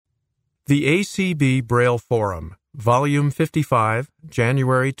The ACB Braille Forum, Volume 55,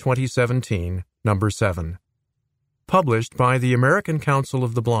 January 2017, Number 7. Published by the American Council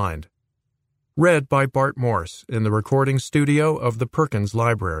of the Blind. Read by Bart Morse in the recording studio of the Perkins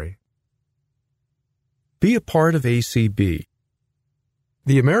Library. Be a part of ACB.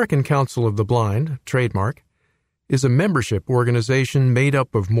 The American Council of the Blind, trademark, is a membership organization made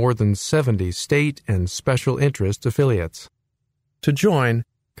up of more than 70 state and special interest affiliates. To join,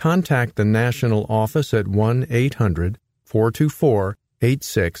 contact the national office at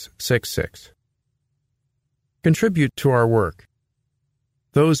 1-800-424-8666. Contribute to our work.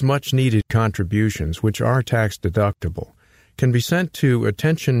 Those much-needed contributions, which are tax-deductible, can be sent to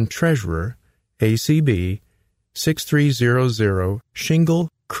Attention Treasurer, ACB, 6300 Shingle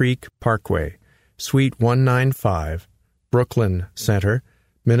Creek Parkway, Suite 195, Brooklyn Center,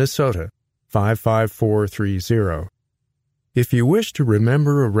 Minnesota, 55430. If you wish to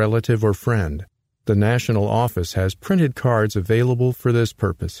remember a relative or friend, the National Office has printed cards available for this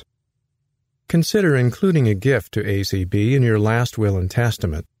purpose. Consider including a gift to ACB in your last will and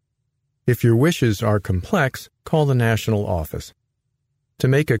testament. If your wishes are complex, call the National Office. To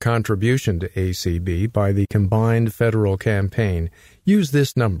make a contribution to ACB by the combined federal campaign, use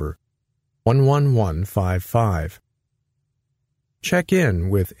this number, 11155. Check in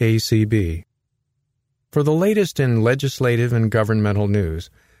with ACB. For the latest in legislative and governmental news,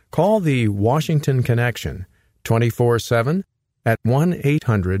 call the Washington Connection 24/7 at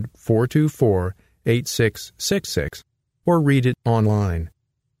 1-800-424-8666 or read it online.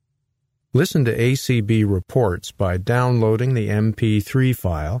 Listen to ACB reports by downloading the MP3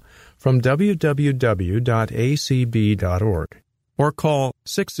 file from www.acb.org or call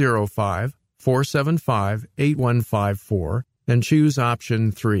 605-475-8154 and choose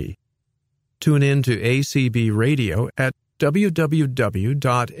option 3. Tune in to ACB Radio at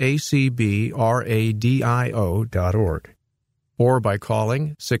www.acbradio.org or by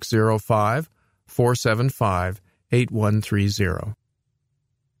calling 605-475-8130.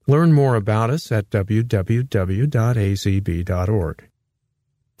 Learn more about us at www.acb.org.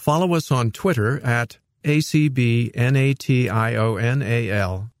 Follow us on Twitter at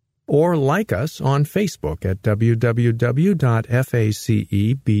ACBNATIONAL or like us on Facebook at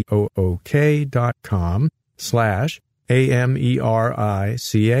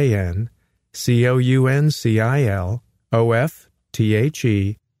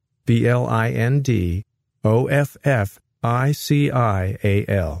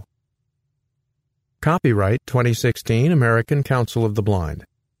Copyright 2016 American Council of the Blind.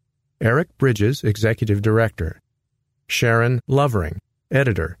 Eric Bridges, Executive Director. Sharon Lovering,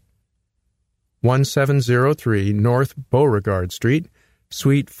 Editor. 1703 North Beauregard Street,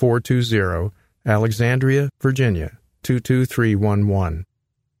 Suite 420, Alexandria, Virginia, 22311.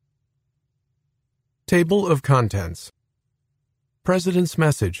 Table of Contents. President's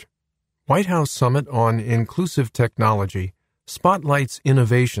Message. White House Summit on Inclusive Technology spotlights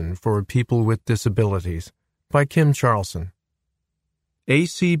innovation for people with disabilities by Kim Charlson.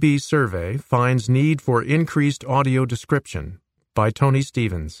 ACB Survey finds need for increased audio description by Tony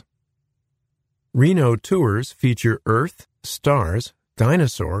Stevens. Reno tours feature Earth, stars,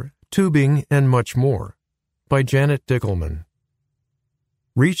 dinosaur, tubing, and much more by Janet Dickelman.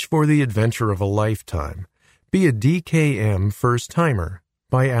 Reach for the adventure of a lifetime. Be a DKM first-timer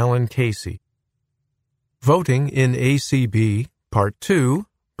by Alan Casey. Voting in ACB, Part 2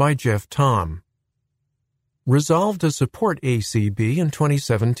 by Jeff Tom. Resolve to support ACB in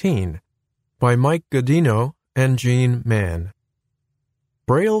 2017 by Mike Godino and Jean Mann.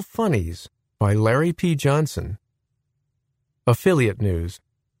 Braille Funnies by Larry P. Johnson. Affiliate News.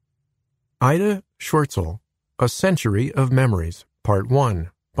 Ida Schwartzel, A Century of Memories, Part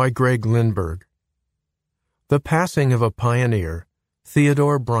 1 by Greg Lindberg. The Passing of a Pioneer,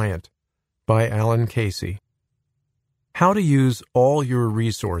 Theodore Bryant by Alan Casey. How to Use All Your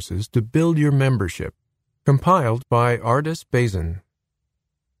Resources to Build Your Membership, compiled by Ardis Bazin.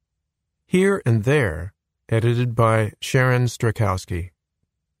 Here and There, edited by Sharon Strakowski.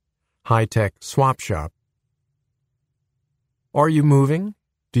 High-Tech Swap Shop. Are you moving?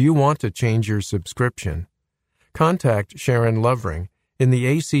 Do you want to change your subscription? Contact Sharon Lovering in the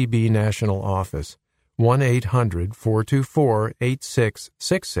ACB National Office,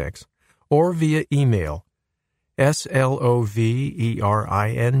 1-800-424-8666, or via email,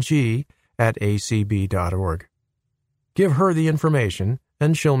 slovering@acb.org. Give her the information,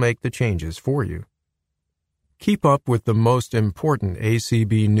 and she'll make the changes for you. Keep up with the most important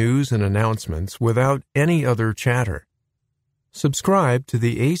ACB news and announcements without any other chatter. Subscribe to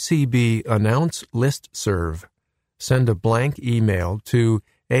the ACB Announce Listserv. Send a blank email to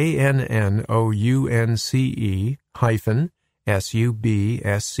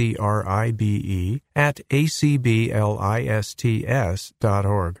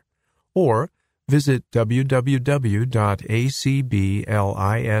or visit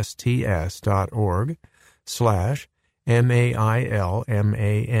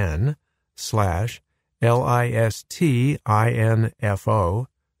www.acbilstinfo/ANNOUNCE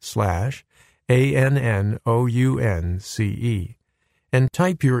and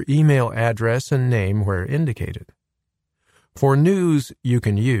type your email address and name where indicated. For news you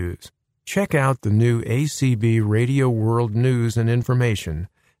can use, check out the new ACB Radio World News and Information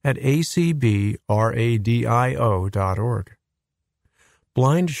at acbradio.org.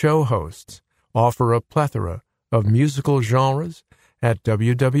 Blind show hosts offer a plethora of musical genres at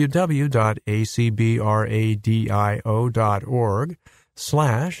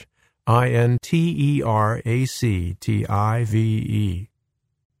www.acbradio.org/INTERACTIVE.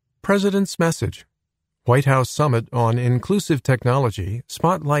 President's Message. White House Summit on Inclusive Technology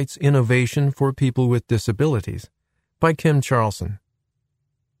Spotlights Innovation for People with Disabilities by Kim Charlson.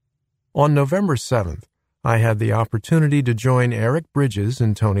 On November 7th, I had the opportunity to join Eric Bridges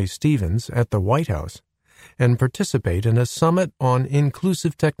and Tony Stevens at the White House and participate in a summit on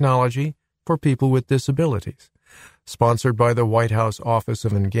inclusive technology for people with disabilities, sponsored by the White House Office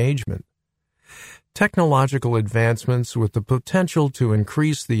of Engagement. Technological advancements with the potential to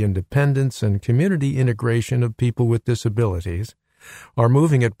increase the independence and community integration of people with disabilities are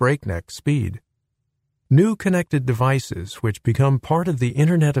moving at breakneck speed. New connected devices, which become part of the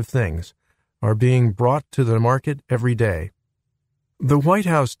Internet of Things, are being brought to the market every day. The White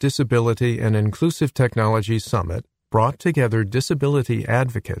House Disability and Inclusive Technology Summit brought together disability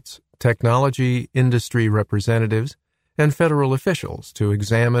advocates, technology industry representatives, and federal officials to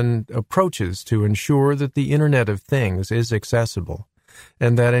examine approaches to ensure that the Internet of Things is accessible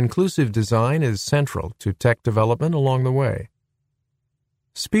and that inclusive design is central to tech development along the way.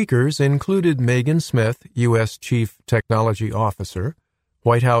 Speakers included Megan Smith, U.S. Chief Technology Officer,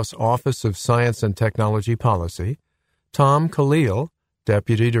 White House Office of Science and Technology Policy, Tom Khalil,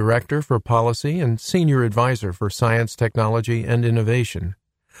 Deputy Director for Policy and Senior Advisor for Science, Technology, and Innovation,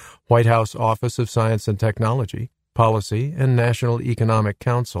 White House Office of Science and Technology, Policy and National Economic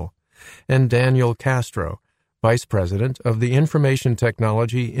Council, and Daniel Castro, Vice President of the Information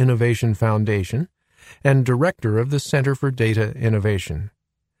Technology Innovation Foundation and Director of the Center for Data Innovation.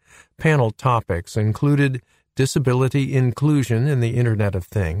 Panel topics included disability inclusion in the Internet of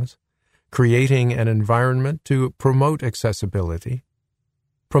Things, creating an environment to promote accessibility,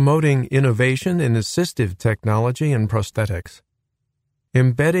 promoting innovation in assistive technology and prosthetics,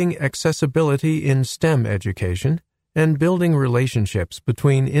 embedding accessibility in STEM education, and building relationships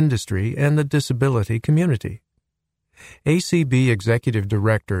between industry and the disability community. ACB Executive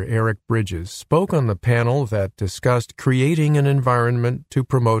Director Eric Bridges spoke on the panel that discussed creating an environment to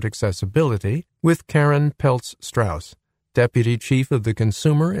promote accessibility with Karen Peltz-Strauss, Deputy Chief of the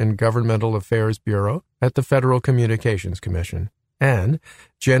Consumer and Governmental Affairs Bureau at the Federal Communications Commission, and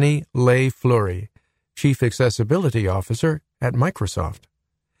Jenny Lay-Fleury, Chief Accessibility Officer at Microsoft.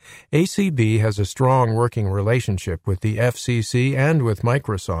 ACB has a strong working relationship with the FCC and with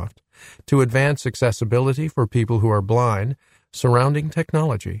Microsoft to advance accessibility for people who are blind surrounding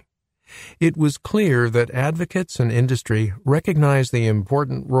technology. It was clear that advocates and industry recognize the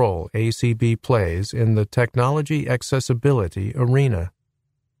important role ACB plays in the technology accessibility arena.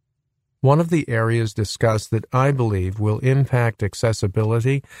 One of the areas discussed that I believe will impact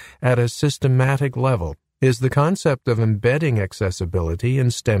accessibility at a systematic level is the concept of embedding accessibility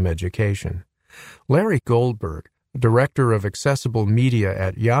in STEM education. Larry Goldberg, Director of Accessible Media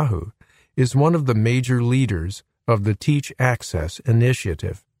at Yahoo, is one of the major leaders of the Teach Access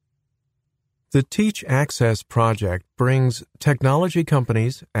initiative. The Teach Access project brings technology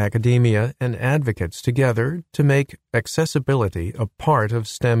companies, academia, and advocates together to make accessibility a part of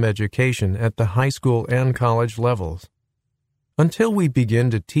STEM education at the high school and college levels. Until we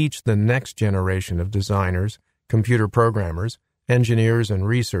begin to teach the next generation of designers, computer programmers, engineers, and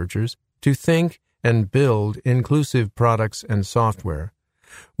researchers to think and build inclusive products and software,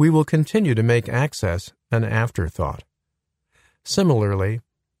 we will continue to make access an afterthought. Similarly,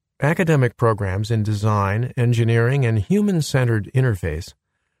 academic programs in design, engineering, and human-centered interface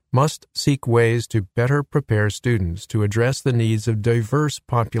must seek ways to better prepare students to address the needs of diverse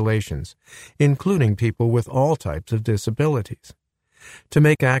populations, including people with all types of disabilities. To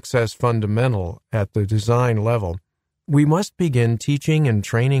make access fundamental at the design level, we must begin teaching and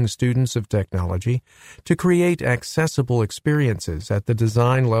training students of technology to create accessible experiences at the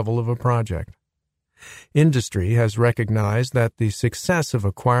design level of a project. Industry has recognized that the success of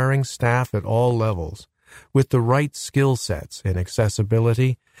acquiring staff at all levels with the right skill sets in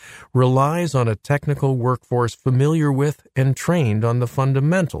accessibility relies on a technical workforce familiar with and trained on the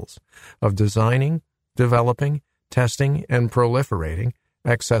fundamentals of designing, developing, testing, and proliferating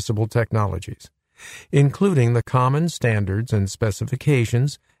accessible technologies, including the common standards and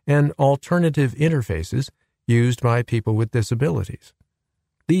specifications and alternative interfaces used by people with disabilities.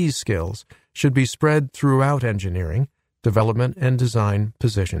 These skills should be spread throughout engineering, development, and design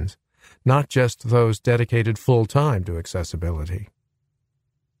positions, not just those dedicated full-time to accessibility.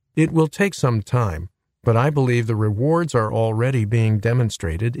 It will take some time, but I believe the rewards are already being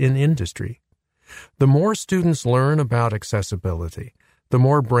demonstrated in industry. The more students learn about accessibility, the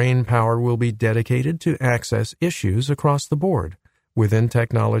more brain power will be dedicated to access issues across the board within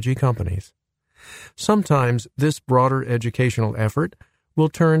technology companies. Sometimes this broader educational effort will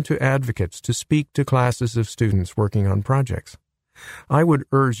turn to advocates to speak to classes of students working on projects. I would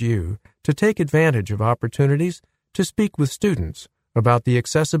urge you to take advantage of opportunities to speak with students about the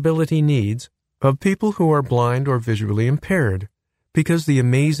accessibility needs of people who are blind or visually impaired, because the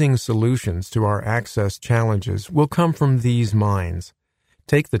amazing solutions to our access challenges will come from these minds.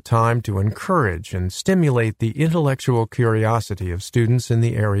 Take the time to encourage and stimulate the intellectual curiosity of students in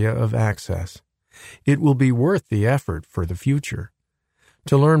the area of access. It will be worth the effort for the future.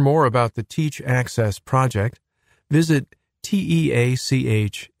 To learn more about the Teach Access project, visit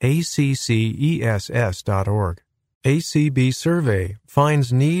teachaccess.org. ACB Survey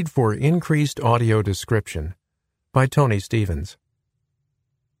Finds Need for Increased Audio Description by Tony Stevens.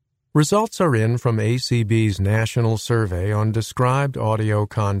 Results are in from ACB's National Survey on Described Audio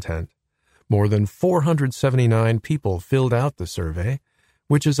Content. More than 479 people filled out the survey,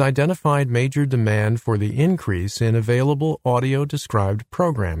 which has identified major demand for the increase in available audio-described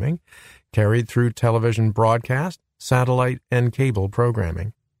programming carried through television broadcast, satellite, and cable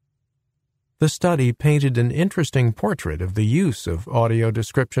programming. The study painted an interesting portrait of the use of audio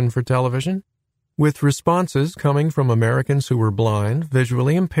description for television, with responses coming from Americans who were blind,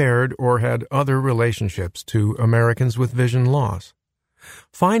 visually impaired, or had other relationships to Americans with vision loss.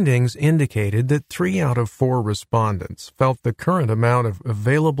 Findings indicated that 3 out of 4 respondents felt the current amount of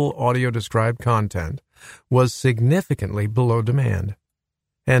available audio-described content was significantly below demand,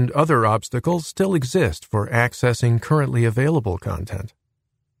 and other obstacles still exist for accessing currently available content.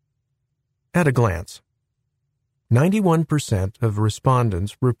 At a glance, 91% of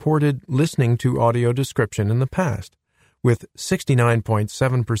respondents reported listening to audio description in the past, with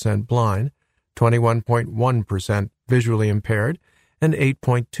 69.7% blind, 21.1% visually impaired, and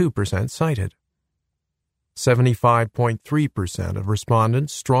 8.2% sighted. 75.3% of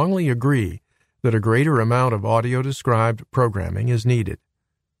respondents strongly agree that a greater amount of audio-described programming is needed.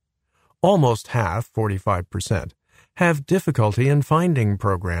 Almost half, 45%, have difficulty in finding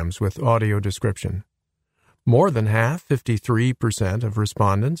programs with audio description. More than half, 53% of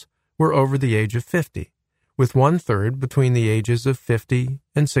respondents, were over the age of 50, with 1/3 between the ages of 50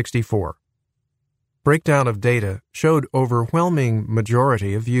 and 64. Breakdown of data showed overwhelming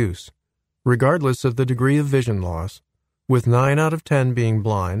majority of use, regardless of the degree of vision loss, with 9 out of 10 being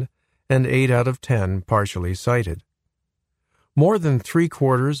blind and 8 out of 10 partially sighted. More than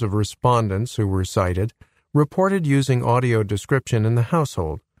 3/4 of respondents who were sighted reported using audio description in the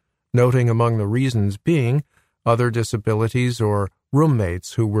household, noting among the reasons being other disabilities or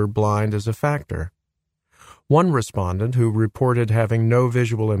roommates who were blind as a factor. One respondent who reported having no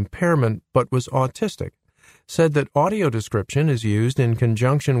visual impairment but was autistic said that audio description is used in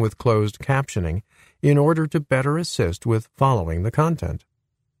conjunction with closed captioning in order to better assist with following the content.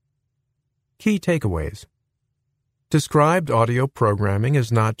 Key takeaways. Described audio programming is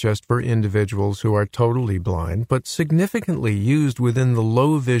not just for individuals who are totally blind, but significantly used within the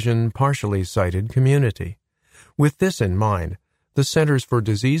low-vision, partially sighted community. With this in mind, the Centers for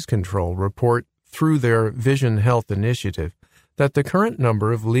Disease Control report through their Vision Health Initiative that the current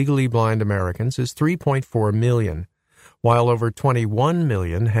number of legally blind Americans is 3.4 million, while over 21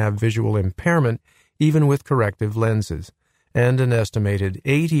 million have visual impairment even with corrective lenses, and an estimated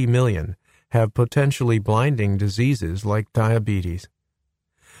 80 million have potentially blinding diseases like diabetes.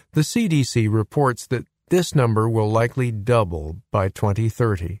 The CDC reports that this number will likely double by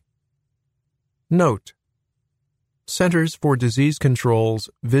 2030. Note: Centers for Disease Control's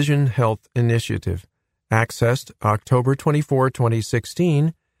Vision Health Initiative, accessed October 24,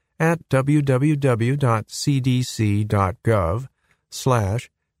 2016 at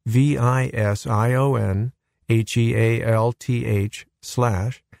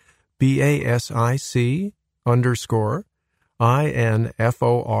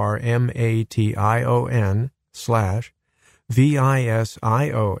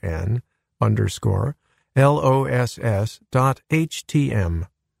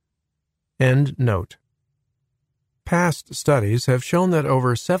End note. Past studies have shown that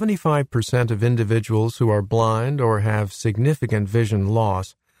over 75% of individuals who are blind or have significant vision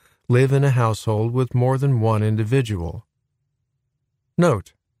loss live in a household with more than one individual.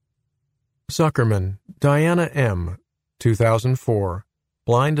 Note: Zuckerman, Diana M., 2004,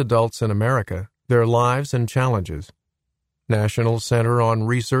 Blind Adults in America, Their Lives and Challenges. National Center on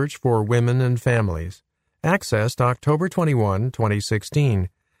Research for Women and Families. Accessed October 21, 2016,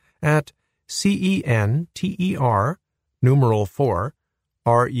 at CENTER,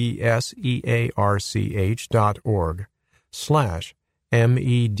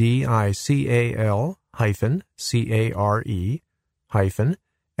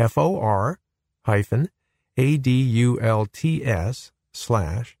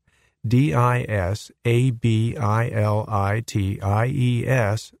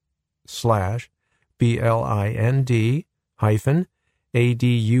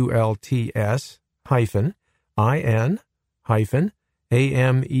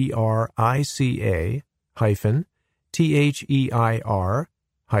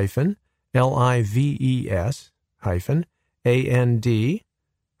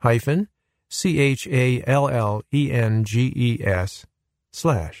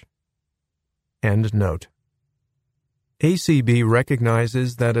 End note. ACB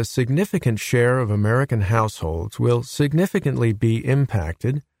recognizes that a significant share of American households will significantly be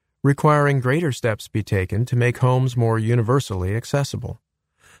impacted, requiring greater steps be taken to make homes more universally accessible.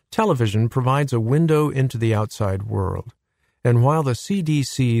 Television provides a window into the outside world, and while the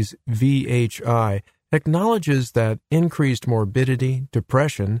CDC's VHI acknowledges that increased morbidity,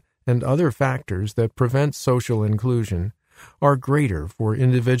 depression, and other factors that prevent social inclusion are greater for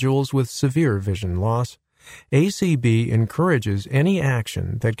individuals with severe vision loss, ACB encourages any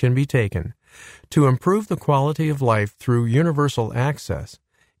action that can be taken to improve the quality of life through universal access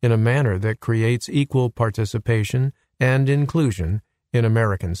in a manner that creates equal participation and inclusion in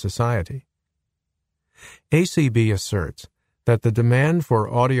American society. ACB asserts that the demand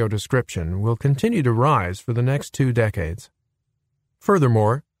for audio description will continue to rise for the next 2 decades.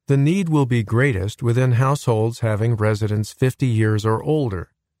 Furthermore, the need will be greatest within households having residents 50 years or older.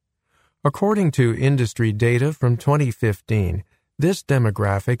 According to industry data from 2015, this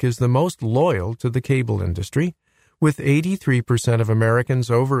demographic is the most loyal to the cable industry, with 83% of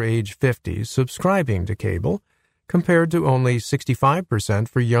Americans over age 50 subscribing to cable, compared to only 65%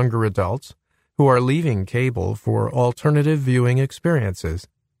 for younger adults who are leaving cable for alternative viewing experiences.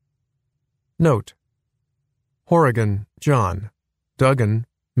 Note: Horrigan, John. Duggan,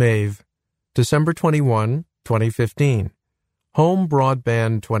 Maeve. December 21, 2015. Home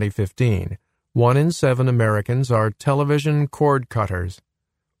Broadband 2015. 1 in 7 Americans are television cord cutters.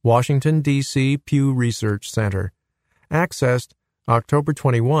 Washington, D.C. Pew Research Center. Accessed October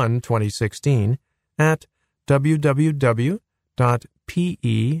 21, 2016 at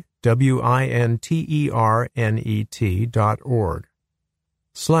www.pewinternet.org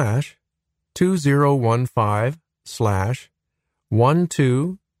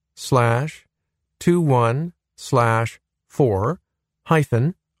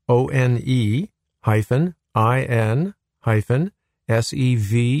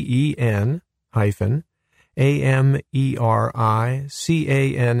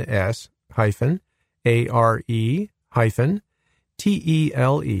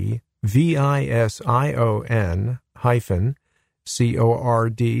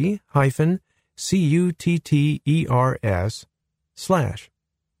 /.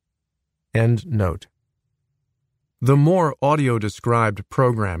 End note. The more audio-described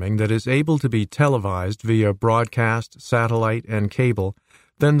programming that is able to be televised via broadcast, satellite, and cable,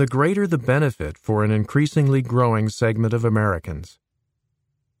 then the greater the benefit for an increasingly growing segment of Americans.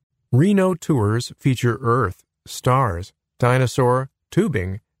 Reno tours feature Earth, stars, dinosaur,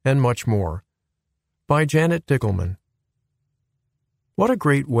 tubing, and much more. By Janet Dickelman. What a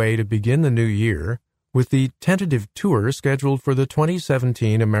great way to begin the new year with the tentative tour scheduled for the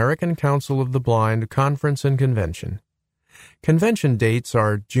 2017 American Council of the Blind Conference and Convention. Convention dates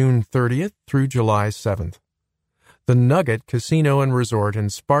are June 30th through July 7th. The Nugget Casino and Resort in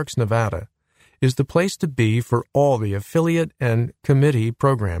Sparks, Nevada, is the place to be for all the affiliate and committee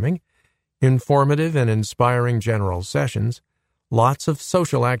programming, informative and inspiring general sessions, lots of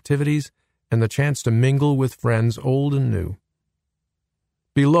social activities, and the chance to mingle with friends old and new.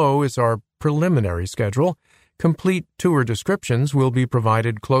 Below is our preliminary schedule. Complete tour descriptions will be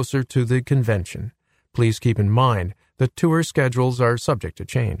provided closer to the convention. Please keep in mind The tour schedules are subject to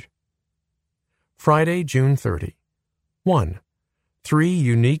change. Friday, June 30. 1. 3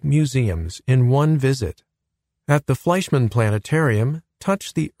 unique museums in one visit. At the Fleischmann Planetarium,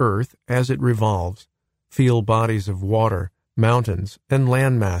 touch the Earth as it revolves. Feel bodies of water, mountains, and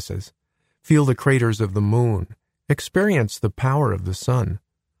land masses. Feel the craters of the moon. Experience the power of the sun.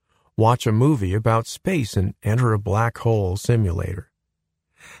 Watch a movie about space and enter a black hole simulator.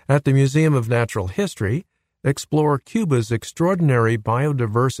 At the Museum of Natural History, explore Cuba's extraordinary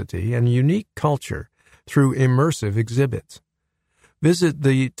biodiversity and unique culture through immersive exhibits. Visit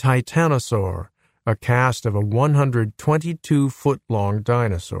the Titanosaur, a cast of a 122-foot-long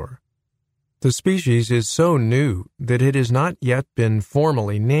dinosaur. The species is so new that it has not yet been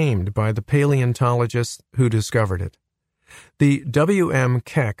formally named by the paleontologists who discovered it. The W.M.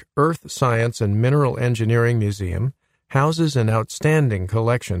 Keck Earth Science and Mineral Engineering Museum houses an outstanding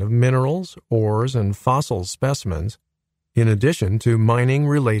collection of minerals, ores, and fossil specimens, in addition to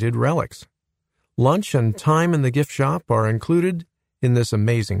mining-related relics. Lunch and time in the gift shop are included in this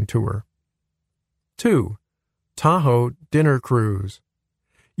amazing tour. 2. Tahoe Dinner Cruise.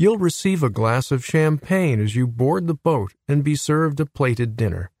 You'll receive a glass of champagne as you board the boat and be served a plated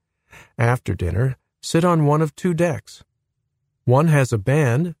dinner. After dinner, sit on one of 2 decks. One has a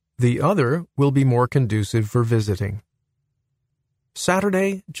band, the other will be more conducive for visiting.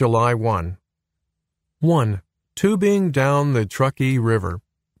 Saturday, July 1. 1. Tubing down the Truckee River.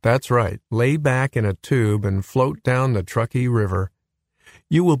 That's right, lay back in a tube and float down the Truckee River.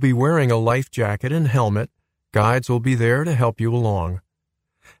 You will be wearing a life jacket and helmet. Guides will be there to help you along.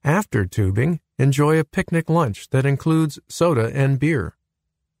 After tubing, enjoy a picnic lunch that includes soda and beer.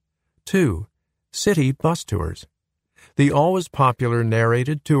 2. City bus tours. The always popular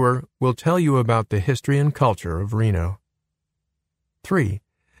narrated tour will tell you about the history and culture of Reno. 3.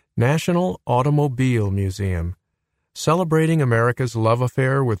 National Automobile Museum. Celebrating America's love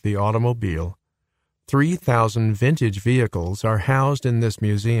affair with the automobile. 3,000 vintage vehicles are housed in this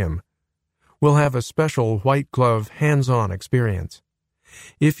museum. We'll have a special white glove hands-on experience.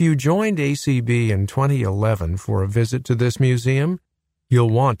 If you joined ACB in 2011 for a visit to this museum, you'll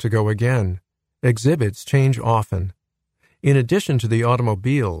want to go again. Exhibits change often. In addition to the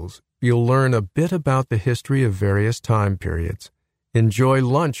automobiles, you'll learn a bit about the history of various time periods. Enjoy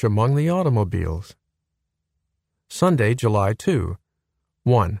lunch among the automobiles. Sunday, July 2.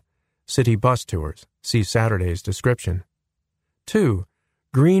 1. City bus tours. See Saturday's description. 2.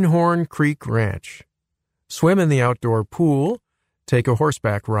 Greenhorn Creek Ranch. Swim in the outdoor pool, take a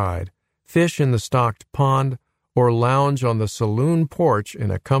horseback ride, fish in the stocked pond, or lounge on the saloon porch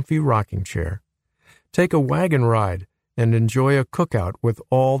in a comfy rocking chair. Take a wagon ride and enjoy a cookout with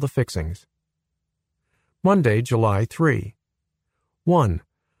all the fixings. Monday, July 3. 1.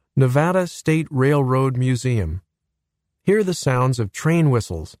 Nevada State Railroad Museum. Hear the sounds of train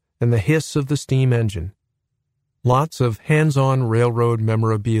whistles and the hiss of the steam engine. Lots of hands-on railroad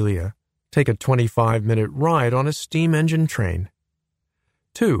memorabilia. Take a 25-minute ride on a steam engine train.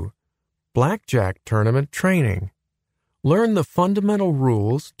 2. Blackjack Tournament Training. Learn the fundamental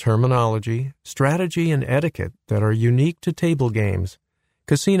rules, terminology, strategy, and etiquette that are unique to table games.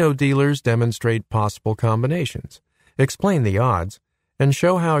 Casino dealers demonstrate possible combinations, explain the odds, and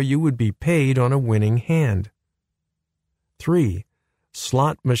show how you would be paid on a winning hand. 3.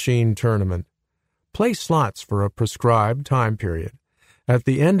 Slot Machine Tournament. Play slots for a prescribed time period. At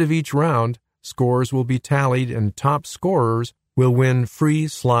the end of each round, scores will be tallied and top scorers will win free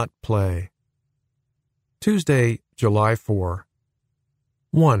slot play. Tuesday, July 4.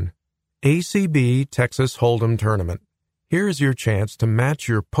 1. ACB Texas Hold'em Tournament. Here's your chance to match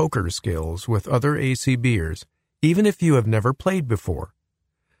your poker skills with other ACBers, even if you have never played before.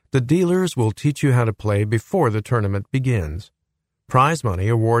 The dealers will teach you how to play before the tournament begins. Prize money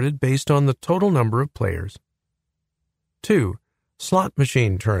awarded based on the total number of players. 2. Slot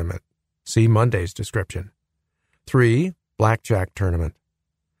Machine Tournament. See Monday's description. 3. Blackjack Tournament.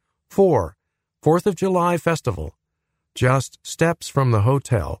 4. 4th of July Festival. Just steps from the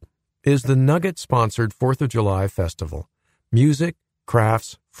hotel is the Nugget-sponsored 4th of July Festival. Music,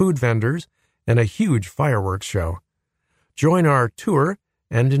 crafts, food vendors, and a huge fireworks show. Join our tour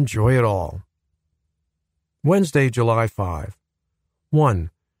and enjoy it all. Wednesday, July 5.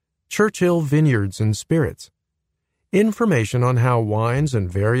 1. Churchill Vineyards and Spirits. Information on how wines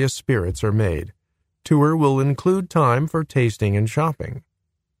and various spirits are made. Tour will include time for tasting and shopping.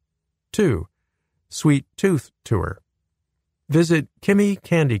 2. Sweet Tooth Tour. Visit Kimmy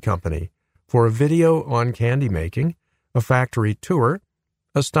Candy Company for a video on candy making, a factory tour,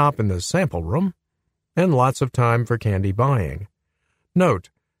 a stop in the sample room, and lots of time for candy buying. Note,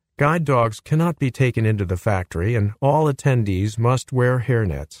 Guide dogs cannot be taken into the factory, and all attendees must wear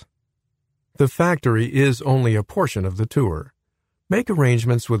hairnets. The factory is only a portion of the tour. Make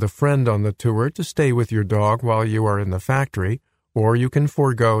arrangements with a friend on the tour to stay with your dog while you are in the factory, or you can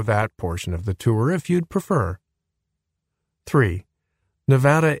forego that portion of the tour if you'd prefer. 3.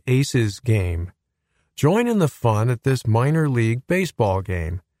 Nevada Aces Game. Join in the fun at this minor league baseball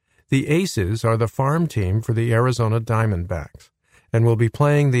game. The Aces are the farm team for the Arizona Diamondbacks and will be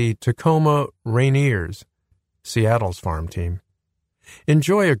playing the Tacoma Rainiers, Seattle's farm team.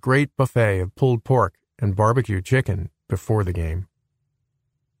 Enjoy a great buffet of pulled pork and barbecue chicken before the game.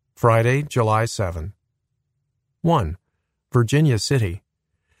 Friday, July 7. 1. Virginia City.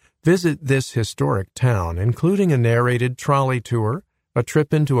 Visit this historic town, including a narrated trolley tour, a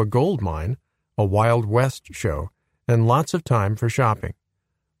trip into a gold mine, a Wild West show, and lots of time for shopping.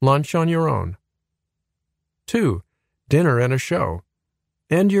 Lunch on your own. 2. Dinner and a show.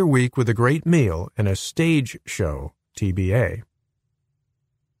 End your week with a great meal and a stage show, TBA.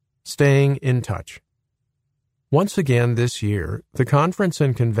 Staying in touch. Once again this year, the conference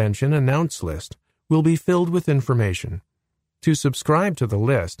and convention announce list will be filled with information. To subscribe to the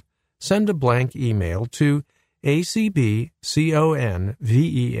list, send a blank email to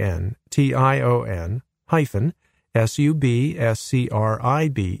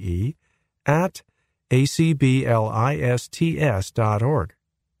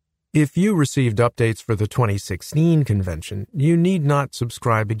If you received updates for the 2016 convention, you need not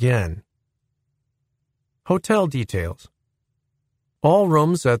subscribe again. Hotel details. All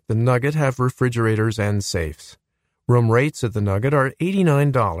rooms at the Nugget have refrigerators and safes. Room rates at the Nugget are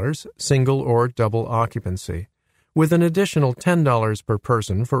 $89, single or double occupancy, with an additional $10 per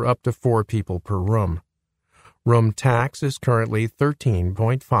person for up to 4 people per room. Room tax is currently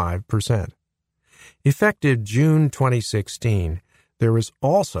 13.5%. Effective June 2016, there is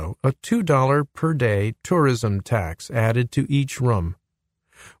also a $2 per day tourism tax added to each room.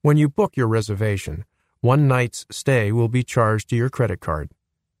 When you book your reservation, one night's stay will be charged to your credit card.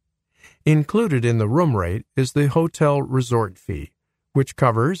 Included in the room rate is the hotel resort fee, which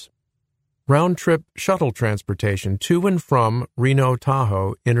covers round-trip shuttle transportation to and from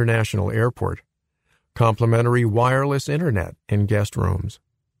Reno-Tahoe International Airport, complimentary wireless internet in guest rooms,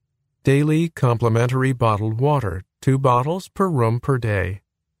 daily complimentary bottled water, 2 bottles per room per day,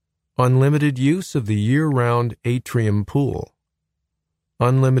 unlimited use of the year-round atrium pool,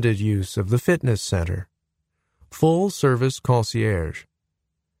 unlimited use of the fitness center, full-service concierge,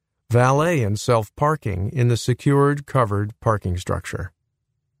 valet and self-parking in the secured covered parking structure.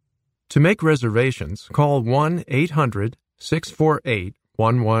 To make reservations, call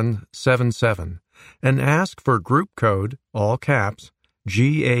 1-800-648-1177 and ask for group code, all caps,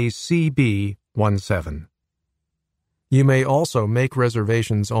 GACB17. You may also make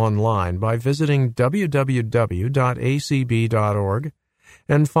reservations online by visiting www.acb.org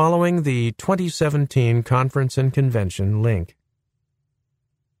and following the 2017 Conference and Convention link.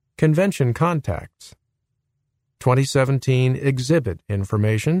 Convention contacts. 2017 exhibit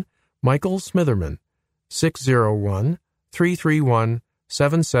information, Michael Smitherman,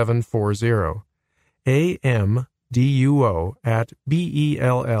 601-331-7740,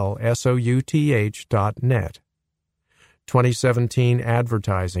 amduo@bellsouth.net. 2017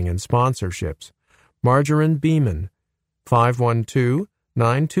 advertising and sponsorships, Margarine Beeman,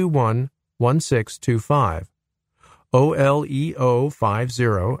 512-921-1625,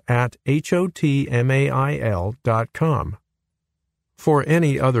 oleo50@hotmail.com. For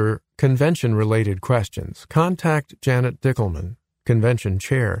any other convention-related questions, contact Janet Dickelman, Convention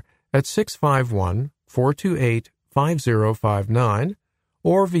Chair, at 651-428-5059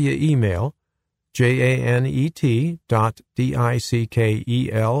 or via email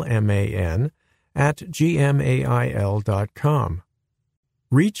janet.dickelman@gmail.com.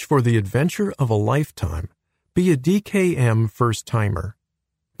 Reach for the adventure of a lifetime. Be a DKM First-Timer.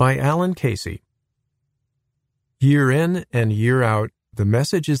 By Alan Casey. Year in and year out, the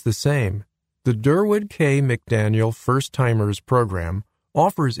message is the same. The Durwood K. McDaniel First-Timers Program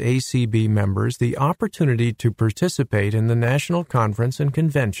offers ACB members the opportunity to participate in the National Conference and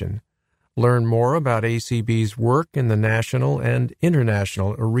Convention, learn more about ACB's work in the national and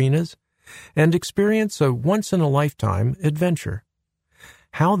international arenas, and experience a once-in-a-lifetime adventure.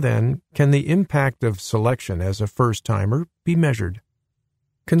 How, then, can the impact of selection as a first-timer be measured?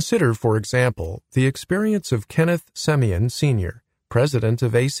 Consider, for example, the experience of Kenneth Semien, Sr., president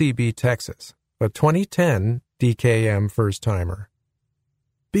of ACB Texas, a 2010 DKM first-timer.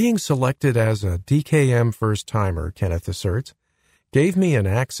 Being selected as a DKM first-timer, Kenneth asserts, gave me an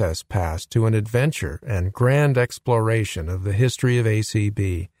access pass to an adventure and grand exploration of the history of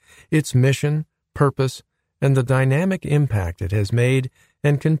ACB its mission, purpose, and the dynamic impact it has made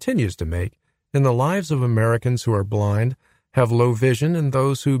and continues to make in the lives of Americans who are blind, have low vision, and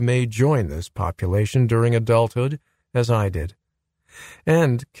those who may join this population during adulthood, as I did.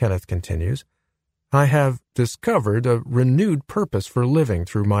 And, Kenneth continues, I have discovered a renewed purpose for living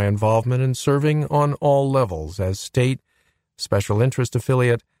through my involvement in serving on all levels as state, special interest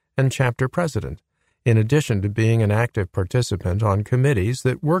affiliate, and chapter president, in addition to being an active participant on committees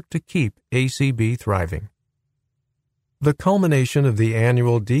that work to keep ACB thriving. The culmination of the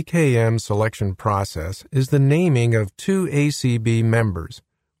annual DKM selection process is the naming of 2 ACB members,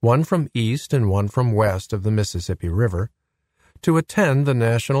 one from east and one from west of the Mississippi River, to attend the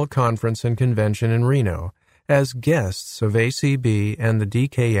National Conference and Convention in Reno as guests of ACB and the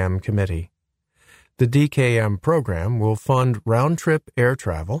DKM committee. The DKM program will fund round-trip air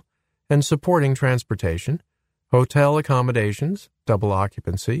travel and supporting transportation, hotel accommodations, double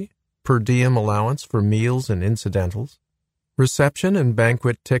occupancy, per diem allowance for meals and incidentals, reception and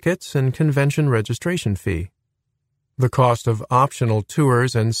banquet tickets, and convention registration fee. The cost of optional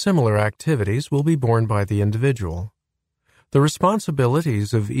tours and similar activities will be borne by the individual. The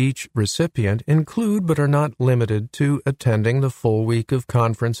responsibilities of each recipient include but are not limited to attending the full week of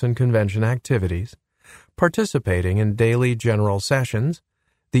conference and convention activities, participating in daily general sessions,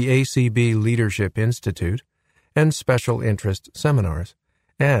 the ACB Leadership Institute, and special interest seminars,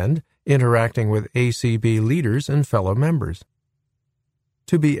 and interacting with ACB leaders and fellow members.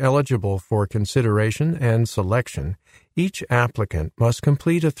 To be eligible for consideration and selection, each applicant must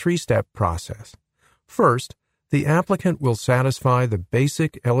complete a 3-step process. First, the applicant will satisfy the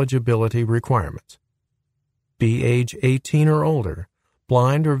basic eligibility requirements. Be age 18 or older,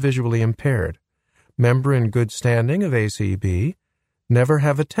 blind or visually impaired, member in good standing of ACB, never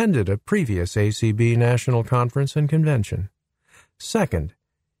have attended a previous ACB National Conference and Convention. Second,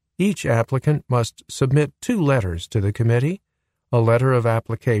 each applicant must submit 2 letters to the committee, a letter of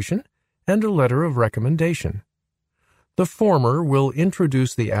application and a letter of recommendation. The former will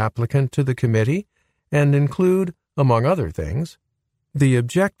introduce the applicant to the committee and include, among other things, the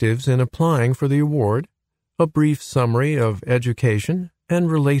objectives in applying for the award, a brief summary of education and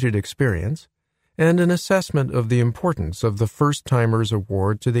related experience, and an assessment of the importance of the First-Timers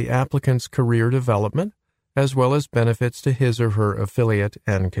Award to the applicant's career development, as well as benefits to his or her affiliate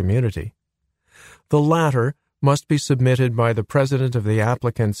and community. The latter must be submitted by the president of the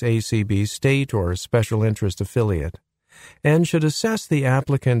applicant's ACB state or special interest affiliate, and should assess the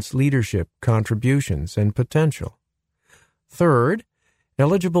applicant's leadership, contributions, and potential. Third,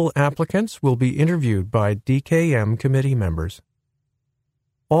 eligible applicants will be interviewed by DKM committee members.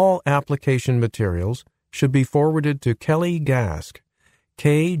 All application materials should be forwarded to Kelly Gask,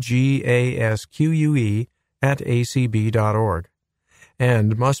 KGASQUE, @acb.org,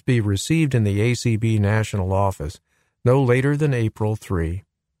 and must be received in the ACB National Office no later than April 3.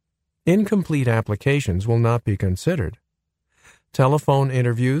 Incomplete applications will not be considered. Telephone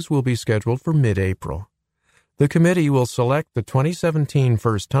interviews will be scheduled for mid-April. The committee will select the 2017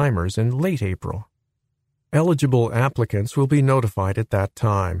 first-timers in late April. Eligible applicants will be notified at that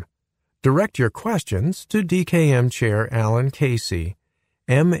time. Direct your questions to DKM Chair Alan Casey,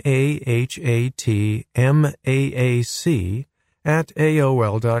 MAHATMAAC,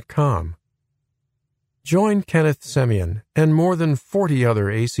 @AOL.com. Join Kenneth Semien and more than 40 other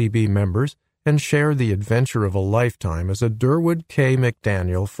ACB members and share the adventure of a lifetime as a Durwood K.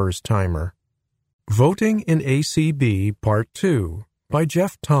 McDaniel first-timer. Voting in ACB Part 2 by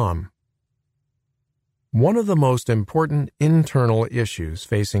Jeff Thom. One of the most important internal issues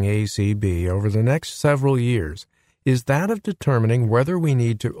facing ACB over the next several years is that of determining whether we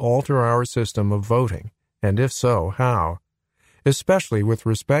need to alter our system of voting, and if so, how, especially with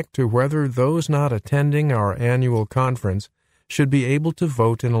respect to whether those not attending our annual conference should be able to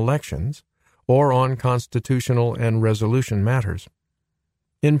vote in elections or on constitutional and resolution matters.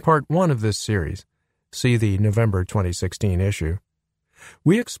 In Part 1 of this series, see the November 2016 issue,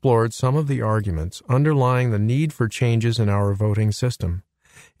 we explored some of the arguments underlying the need for changes in our voting system,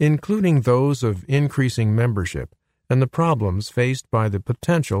 including those of increasing membership and the problems faced by the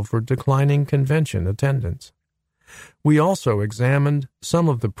potential for declining convention attendance. We also examined some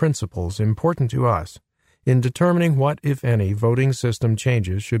of the principles important to us in determining what, if any, voting system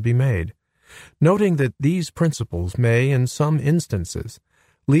changes should be made, noting that these principles may, in some instances,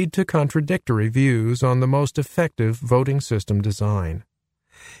 lead to contradictory views on the most effective voting system design.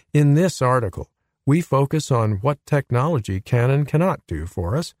 In this article, we focus on what technology can and cannot do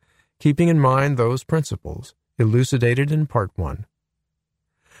for us, keeping in mind those principles elucidated in Part 1.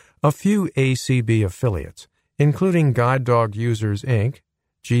 A few ACB affiliates, including Guide Dog Users, Inc.,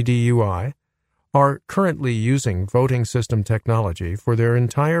 GDUI, are currently using voting system technology for their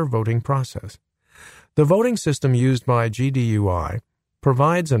entire voting process. The voting system used by GDUI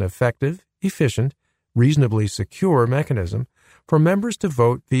provides an effective, efficient, reasonably secure mechanism for members to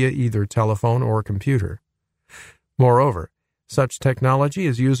vote via either telephone or computer. Moreover, such technology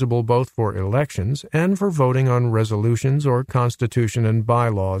is usable both for elections and for voting on resolutions or Constitution and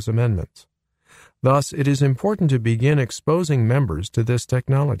bylaws amendments. Thus, it is important to begin exposing members to this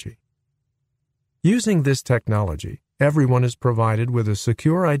technology. Using this technology, everyone is provided with a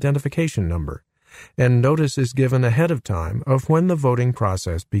secure identification number, and notice is given ahead of time of when the voting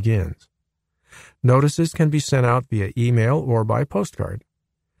process begins. Notices can be sent out via email or by postcard.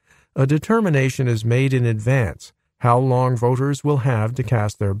 A determination is made in advance how long voters will have to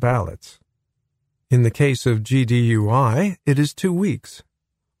cast their ballots. In the case of GDUI, it is 2 weeks.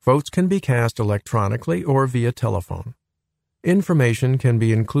 Votes can be cast electronically or via telephone. Information can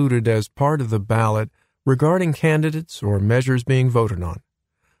be included as part of the ballot regarding candidates or measures being voted on.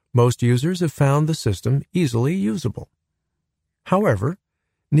 Most users have found the system easily usable. However,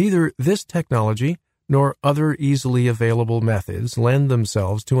 neither this technology nor other easily available methods lend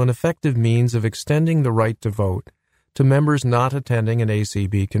themselves to an effective means of extending the right to vote to members not attending an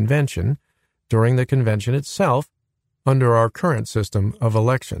ACB convention during the convention itself under our current system of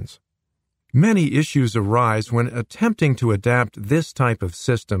elections. Many issues arise when attempting to adapt this type of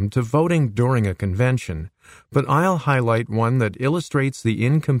system to voting during a convention, but I'll highlight one that illustrates the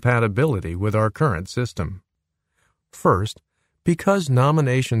incompatibility with our current system. First, because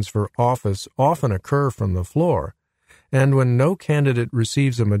nominations for office often occur from the floor, and when no candidate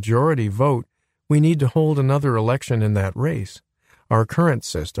receives a majority vote, we need to hold another election in that race. Our current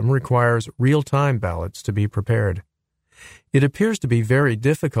system requires real-time ballots to be prepared. It appears to be very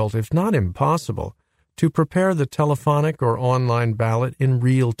difficult, if not impossible, to prepare the telephonic or online ballot in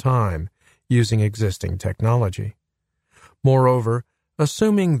real time using existing technology. Moreover,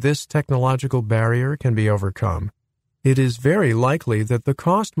 assuming this technological barrier can be overcome, it is very likely that the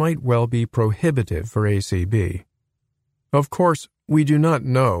cost might well be prohibitive for ACB. Of course, we do not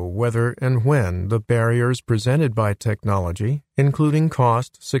know whether and when the barriers presented by technology, including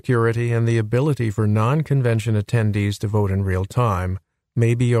cost, security, and the ability for non-convention attendees to vote in real time,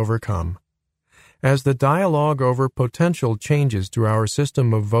 may be overcome. As the dialogue over potential changes to our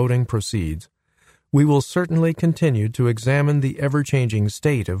system of voting proceeds, we will certainly continue to examine the ever-changing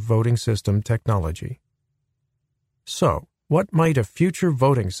state of voting system technology. So, what might a future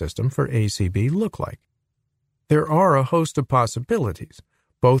voting system for ACB look like? There are a host of possibilities,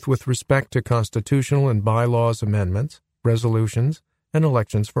 both with respect to constitutional and bylaws amendments, resolutions, and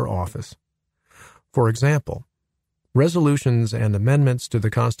elections for office. For example, resolutions and amendments to the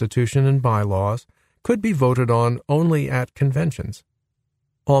Constitution and bylaws could be voted on only at conventions.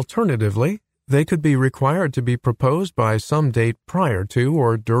 Alternatively, they could be required to be proposed by some date prior to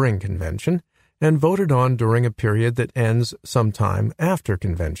or during convention and voted on during a period that ends sometime after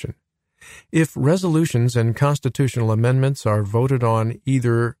convention. If resolutions and constitutional amendments are voted on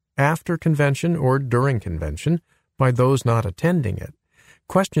either after convention or during convention by those not attending it,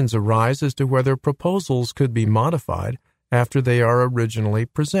 questions arise as to whether proposals could be modified after they are originally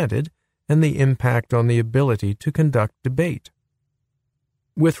presented and the impact on the ability to conduct debate.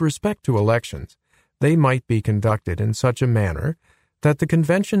 With respect to elections, they might be conducted in such a manner that the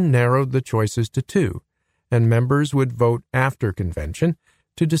convention narrowed the choices to 2, and members would vote after convention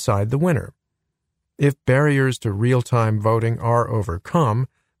to decide the winner. If barriers to real-time voting are overcome,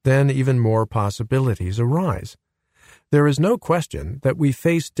 then even more possibilities arise. There is no question that we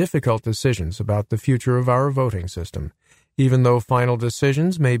face difficult decisions about the future of our voting system, even though final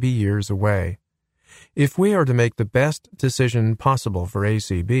decisions may be years away. If we are to make the best decision possible for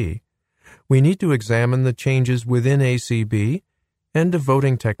ACB, we need to examine the changes within ACB and of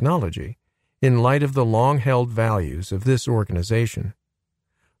voting technology in light of the long-held values of this organization.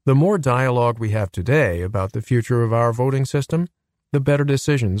 The more dialogue we have today about the future of our voting system, the better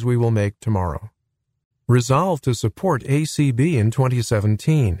decisions we will make tomorrow. Resolve to support ACB in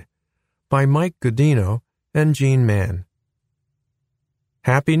 2017 by Mike Godino and Gene Mann.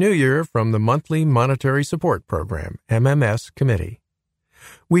 Happy New Year from the Monthly Monetary Support Program, MMS Committee.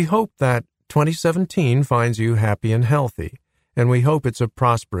 We hope that 2017 finds you happy and healthy, and we hope it's a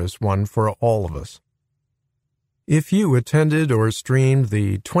prosperous one for all of us. If you attended or streamed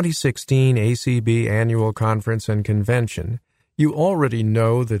the 2016 ACB Annual Conference and Convention, you already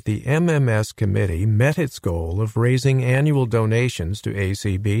know that the MMS Committee met its goal of raising annual donations to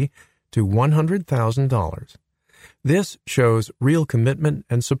ACB to $100,000. This shows real commitment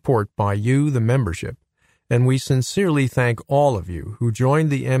and support by you, the membership, and we sincerely thank all of you who joined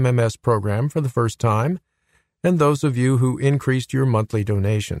the MMS program for the first time and those of you who increased your monthly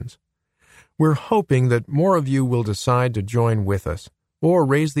donations. We're hoping that more of you will decide to join with us or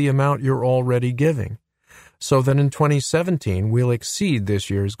raise the amount you're already giving, so that in 2017 we'll exceed this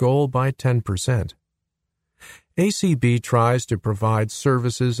year's goal by 10%. ACB tries to provide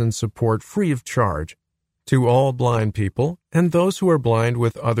services and support free of charge to all blind people and those who are blind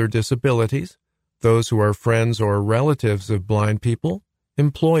with other disabilities, those who are friends or relatives of blind people,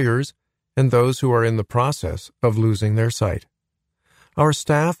 employers, and those who are in the process of losing their sight. Our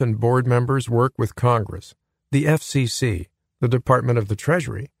staff and board members work with Congress, the FCC, the Department of the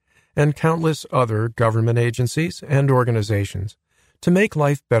Treasury, and countless other government agencies and organizations to make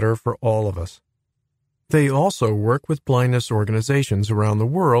life better for all of us. They also work with blindness organizations around the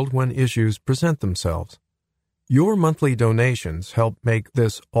world when issues present themselves. Your monthly donations help make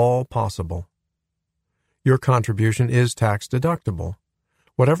this all possible. Your contribution is tax deductible.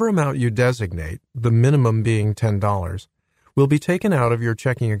 Whatever amount you designate, the minimum being $10, will be taken out of your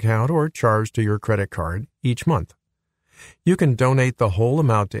checking account or charged to your credit card each month. You can donate the whole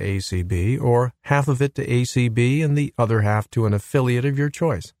amount to ACB or half of it to ACB and the other half to an affiliate of your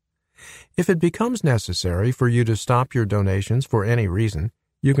choice. If it becomes necessary for you to stop your donations for any reason,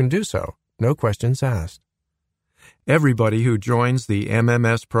 you can do so, no questions asked. Everybody who joins the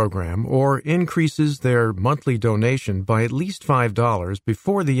MMS program or increases their monthly donation by at least $5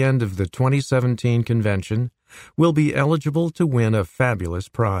 before the end of the 2017 convention will be eligible to win a fabulous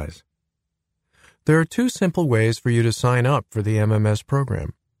prize. There are two simple ways for you to sign up for the MMS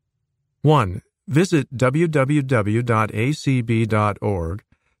program. 1. Visit www.acb.org,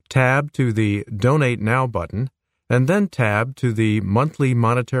 tab to the Donate Now button, and then tab to the Monthly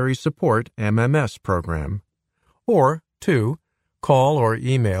Monetary Support MMS program. Or 2. Call or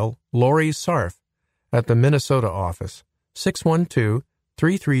email Lori Sarf at the Minnesota office,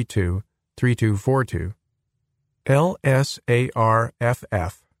 612-332-3242,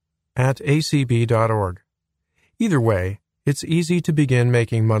 lsarff@acb.org. Either way, it's easy to begin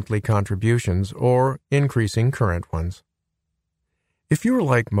making monthly contributions or increasing current ones. If you're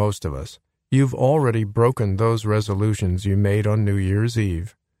like most of us, you've already broken those resolutions you made on New Year's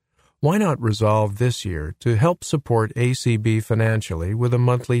Eve. Why not resolve this year to help support ACB financially with a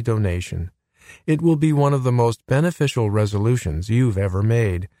monthly donation? It will be one of the most beneficial resolutions you've ever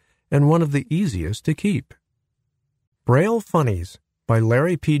made, and one of the easiest to keep. Braille Funnies by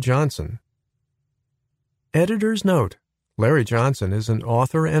Larry P. Johnson. Editor's note: Larry Johnson is an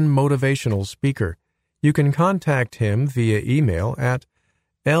author and motivational speaker. You can contact him via email at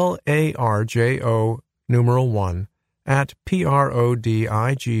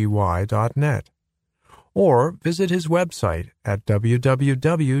larjo1@prodigy.net, or visit his website at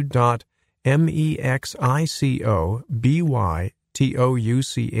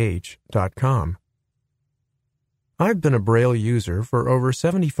www.mexicobystouch.com. I've been a Braille user for over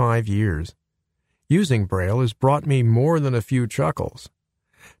 75 years. Using Braille has brought me more than a few chuckles.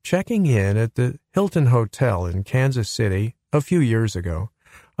 Checking in at the Hilton Hotel in Kansas City a few years ago,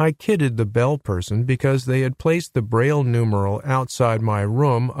 I kidded the bell person because they had placed the Braille numeral outside my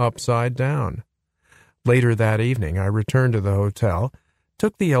room upside down. Later that evening, I returned to the hotel,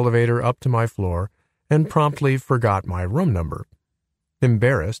 took the elevator up to my floor, and promptly forgot my room number.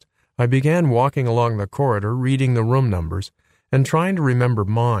 Embarrassed, I began walking along the corridor reading the room numbers and trying to remember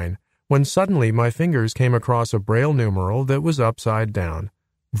mine, when suddenly my fingers came across a Braille numeral that was upside down.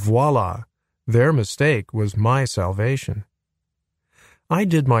 Voila! Their mistake was my salvation. I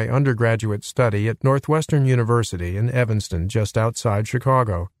did my undergraduate study at Northwestern University in Evanston, just outside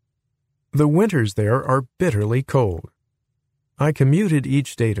Chicago. The winters there are bitterly cold. I commuted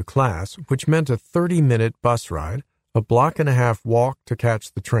each day to class, which meant a 30-minute bus ride, a block-and-a-half walk to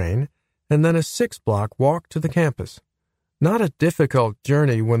catch the train, and then a 6-block walk to the campus. Not a difficult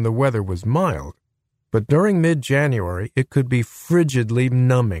journey when the weather was mild, but during mid-January it could be frigidly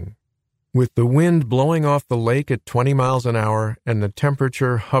numbing, with the wind blowing off the lake at 20 miles an hour and the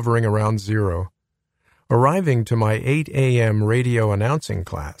temperature hovering around zero. Arriving to my 8 a.m. radio announcing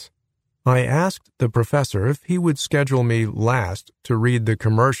class, I asked the professor if he would schedule me last to read the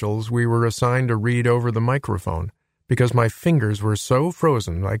commercials we were assigned to read over the microphone, because my fingers were so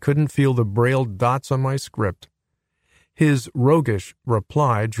frozen I couldn't feel the Braille dots on my script. His roguish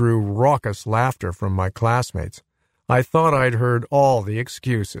reply drew raucous laughter from my classmates. I thought I'd heard all the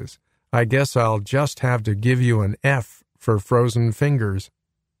excuses. I guess I'll just have to give you an F for frozen fingers.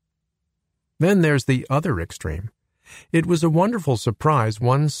 Then there's the other extreme. It was a wonderful surprise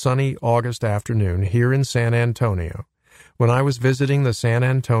one sunny August afternoon here in San Antonio, when I was visiting the San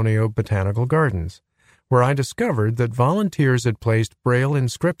Antonio Botanical Gardens, where I discovered that volunteers had placed Braille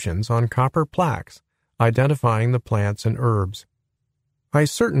inscriptions on copper plaques identifying the plants and herbs. I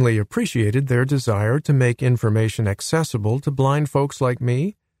certainly appreciated their desire to make information accessible to blind folks like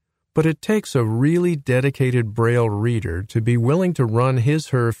me, but it takes a really dedicated Braille reader to be willing to run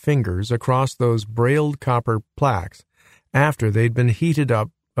his/her fingers across those brailled copper plaques after they'd been heated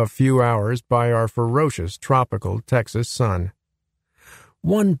up a few hours by our ferocious tropical Texas sun.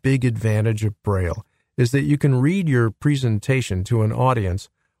 One big advantage of Braille is that you can read your presentation to an audience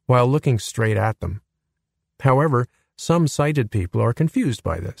while looking straight at them. However, some sighted people are confused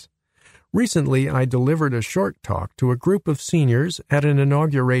by this. Recently, I delivered a short talk to a group of seniors at an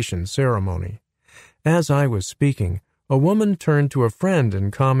inauguration ceremony. As I was speaking, a woman turned to a friend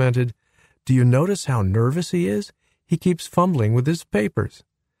and commented, "Do you notice how nervous he is? He keeps fumbling with his papers."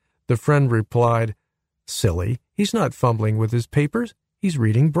 The friend replied, "Silly, he's not fumbling with his papers, he's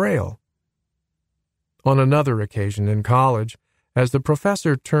reading Braille." On another occasion in college, as the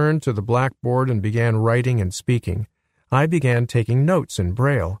professor turned to the blackboard and began writing and speaking, I began taking notes in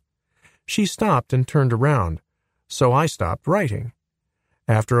Braille. She stopped and turned around, so I stopped writing.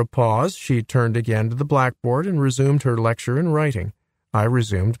 After a pause, she turned again to the blackboard and resumed her lecture and writing. I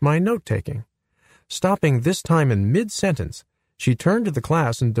resumed my note-taking. Stopping this time in mid-sentence, she turned to the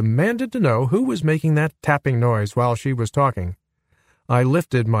class and demanded to know who was making that tapping noise while she was talking. I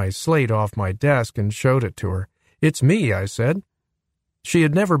lifted my slate off my desk and showed it to her. "It's me," I said. She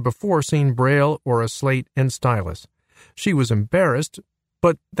had never before seen Braille or a slate and stylus. She was embarrassed,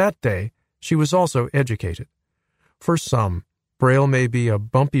 but that day she was also educated. For some, Braille may be a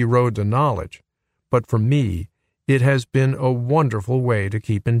bumpy road to knowledge, but for me, it has been a wonderful way to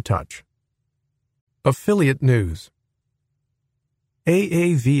keep in touch. Affiliate News.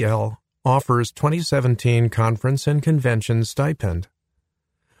 AAVL offers 2017 Conference and Convention Stipend.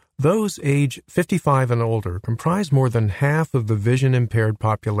 Those age 55 and older comprise more than half of the vision-impaired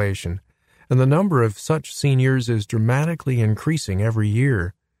population, and the number of such seniors is dramatically increasing every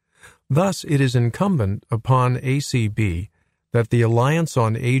year. Thus, it is incumbent upon ACB that the Alliance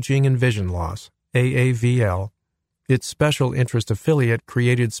on Aging and Vision Loss, AAVL, its special interest affiliate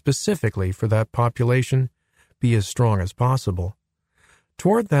created specifically for that population, be as strong as possible.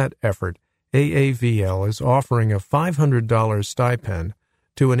 Toward that effort, AAVL is offering a $500 stipend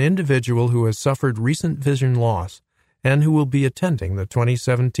to an individual who has suffered recent vision loss and who will be attending the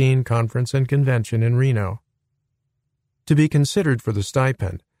 2017 Conference and Convention in Reno. To be considered for the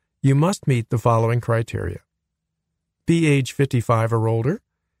stipend, you must meet the following criteria. Be age 55 or older.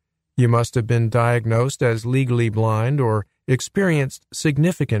 You must have been diagnosed as legally blind or experienced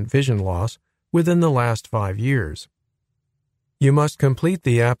significant vision loss within the last 5 years. You must complete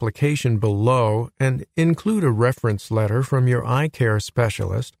the application below and include a reference letter from your eye care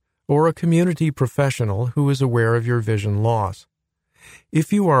specialist or a community professional who is aware of your vision loss.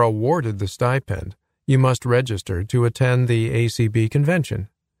 If you are awarded the stipend, you must register to attend the ACB convention.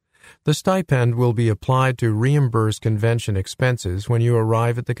 The stipend will be applied to reimburse convention expenses when you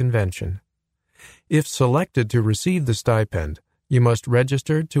arrive at the convention. If selected to receive the stipend, you must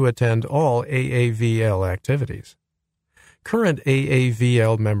register to attend all AAVL activities. Current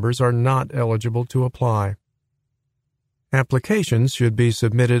AAVL members are not eligible to apply. Applications should be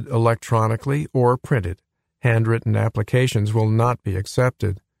submitted electronically or printed. Handwritten applications will not be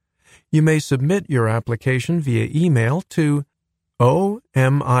accepted. You may submit your application via email to OMILLER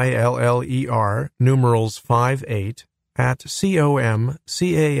numerals 58 at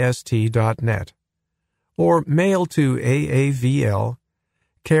comcast.net or mail to AAVL,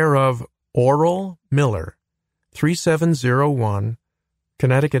 care of Oral Miller, 3701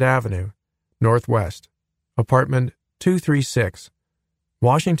 Connecticut Avenue, Northwest, Apartment 236,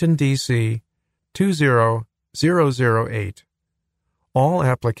 Washington, D.C. 20008. All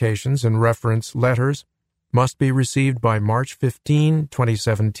applications and reference letters must be received by March 15,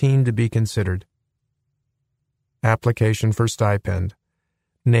 2017 to be considered. Application for stipend.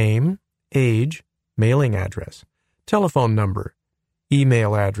 Name, age, mailing address, telephone number,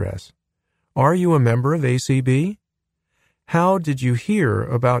 email address. Are you a member of ACB? How did you hear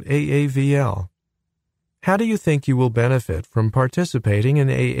about AAVL? How do you think you will benefit from participating in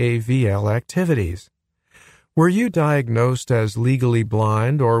AAVL activities? Were you diagnosed as legally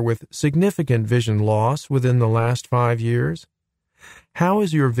blind or with significant vision loss within the last 5 years? How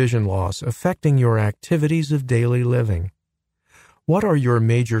is your vision loss affecting your activities of daily living? What are your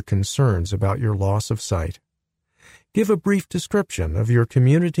major concerns about your loss of sight? Give a brief description of your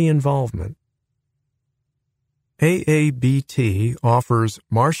community involvement. AABT offers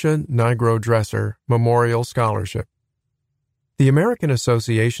Marcia Nigro Dresser Memorial Scholarship. The American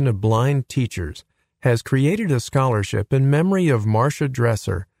Association of Blind Teachers has created a scholarship in memory of Marcia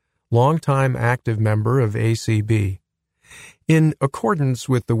Dresser, longtime active member of ACB. In accordance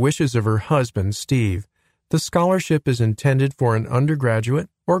with the wishes of her husband, Steve, the scholarship is intended for an undergraduate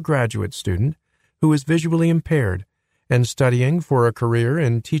or graduate student who is visually impaired and studying for a career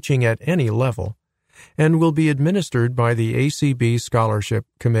in teaching at any level, and will be administered by the ACB Scholarship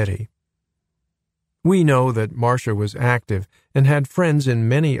Committee. We know that Marcia was active and had friends in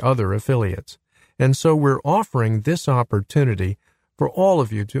many other affiliates, and so we're offering this opportunity for all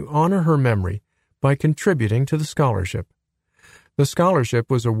of you to honor her memory by contributing to the scholarship. The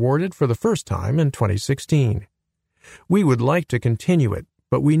scholarship was awarded for the first time in 2016. We would like to continue it,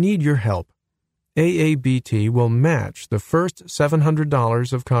 but we need your help. AABT will match the first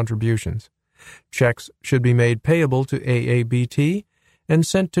 $700 of contributions. Checks should be made payable to AABT and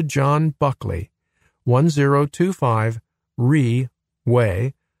sent to John Buckley, 1025 Ree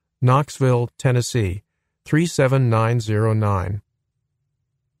Way, Knoxville, Tennessee, 37909.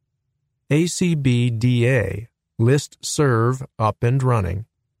 ACBDA List Serve up and running.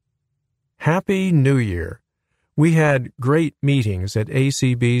 Happy New Year! We had great meetings at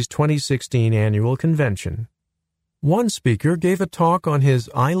ACB's 2016 annual convention. One speaker gave a talk on his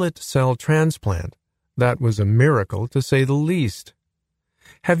islet cell transplant. That was a miracle, to say the least.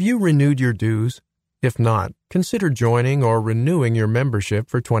 Have you renewed your dues? If not, consider joining or renewing your membership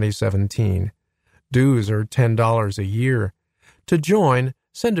for 2017. Dues are $10 a year. To join,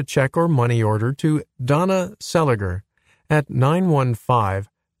 send a check or money order to Donna Seliger at 915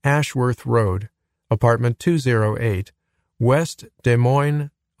 Ashworth Road, Apartment 208, West Des Moines,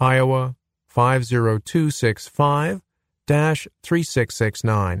 Iowa,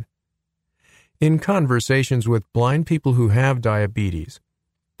 50265-3669. In conversations with blind people who have diabetes,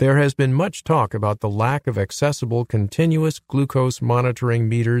 there has been much talk about the lack of accessible continuous glucose monitoring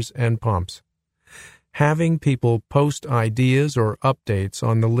meters and pumps. Having people post ideas or updates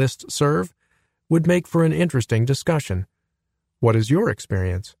on the listserv would make for an interesting discussion. What is your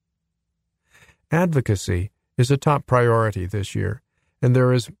experience? Advocacy is a top priority this year, and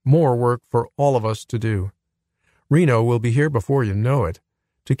there is more work for all of us to do. Reno will be here before you know it.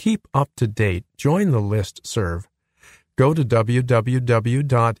 To keep up to date, join the listserv. Go to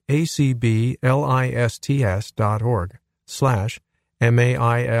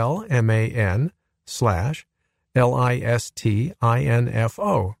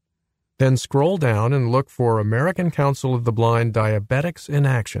Then scroll down and look for American Council of the Blind Diabetics in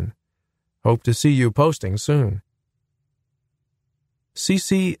Action. Hope to see you posting soon.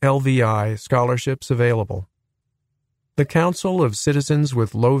 CCLVI scholarships available. The Council of Citizens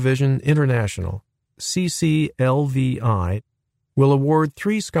with Low Vision International, CCLVI, will award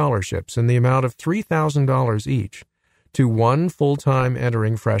 3 scholarships in the amount of $3,000 each to 1 full-time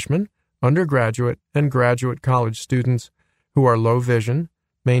entering freshman, undergraduate, and graduate college students who are low vision,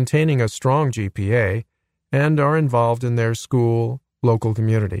 maintaining a strong GPA, and are involved in their school, local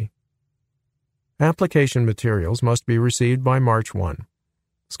community. Application materials must be received by March 1.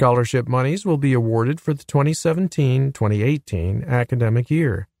 Scholarship monies will be awarded for the 2017-2018 academic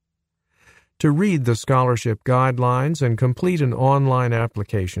year. To read the scholarship guidelines and complete an online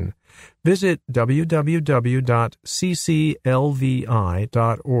application, visit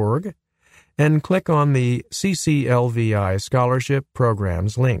www.cclvi.org and click on the CCLVI Scholarship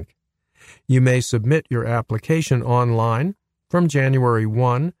Programs link. You may submit your application online from January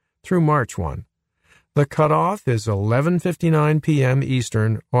 1 through March 1. The cutoff is 11:59 p.m.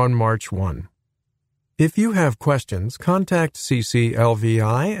 Eastern on March 1. If you have questions, contact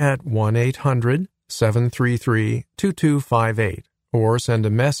CCLVI at 1-800-733-2258 or send a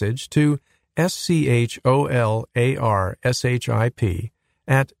message to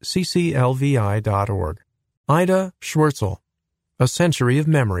scholarship@cclvi.org. Ida Schwartzel, A Century of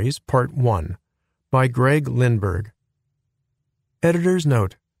Memories, Part 1, by Greg Lindberg. Editor's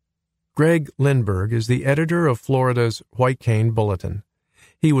Note: Greg Lindberg is the editor of Florida's White Cane Bulletin.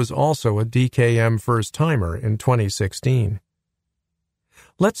 He was also a DKM first-timer in 2016.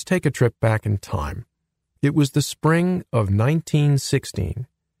 Let's take a trip back in time. It was the spring of 1916.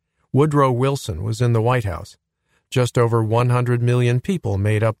 Woodrow Wilson was in the White House. Just over 100 million people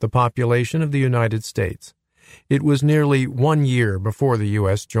made up the population of the United States. It was nearly 1 year before the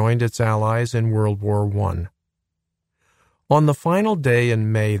U.S. joined its allies in World War I. On the final day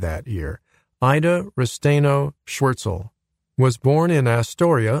in May that year, Ida Restaino Schwartzel was born in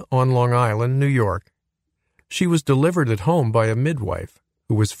Astoria on Long Island, New York. She was delivered at home by a midwife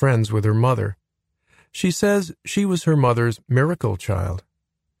who was friends with her mother. She says she was her mother's miracle child.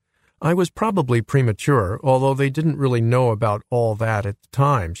 I was probably premature, although they didn't really know about all that at the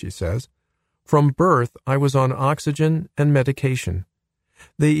time, she says. From birth, I was on oxygen and medication.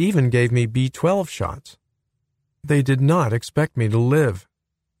 They even gave me B12 shots. They did not expect me to live.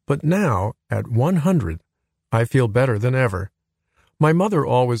 But now, at 100, I feel better than ever. My mother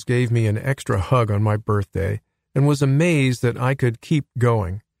always gave me an extra hug on my birthday and was amazed that I could keep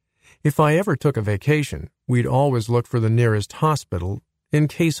going. If I ever took a vacation, we'd always look for the nearest hospital in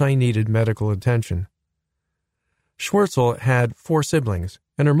case I needed medical attention. Schwartzel had 4 siblings,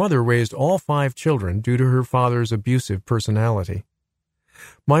 and her mother raised all 5 children due to her father's abusive personality.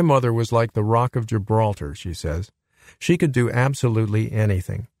 My mother was like the Rock of Gibraltar, she says. She could do absolutely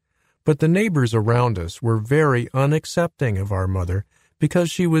anything. But the neighbors around us were very unaccepting of our mother because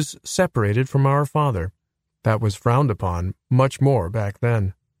she was separated from our father. That was frowned upon much more back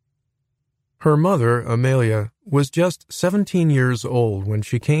then. Her mother, Amelia, was just 17 years old when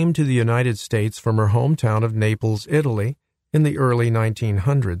she came to the United States from her hometown of Naples, Italy, in the early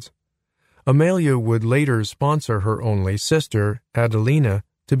 1900s. Amelia would later sponsor her only sister, Adelina,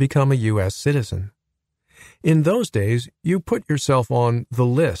 to become a U.S. citizen. In those days, you put yourself on the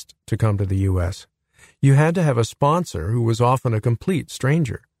list to come to the U.S. You had to have a sponsor who was often a complete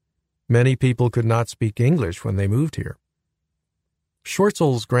stranger. Many people could not speak English when they moved here.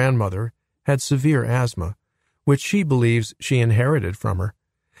 Schwartzel's grandmother had severe asthma, which she believes she inherited from her.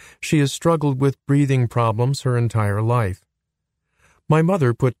 She has struggled with breathing problems her entire life. My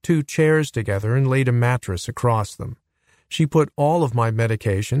mother put 2 chairs together and laid a mattress across them. She put all of my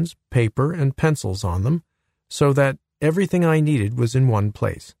medications, paper, and pencils on them, so that everything I needed was in one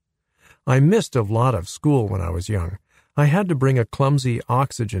place. I missed a lot of school when I was young. I had to bring a clumsy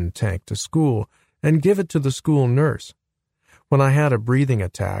oxygen tank to school and give it to the school nurse. When I had a breathing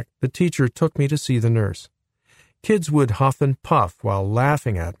attack, the teacher took me to see the nurse. Kids would huff and puff while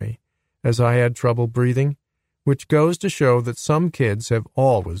laughing at me, as I had trouble breathing, which goes to show that some kids have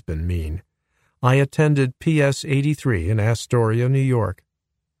always been mean. I attended PS 83 in Astoria, New York.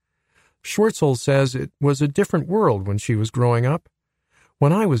 Schwartzel says it was a different world when she was growing up.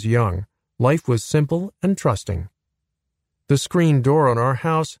 When I was young, life was simple and trusting. The screen door on our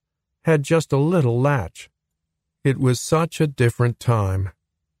house had just a little latch. It was such a different time.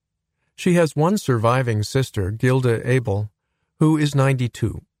 She has one surviving sister, Gilda Abel, who is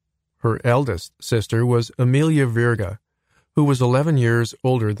 92. Her eldest sister was Amelia Virga, who was 11 years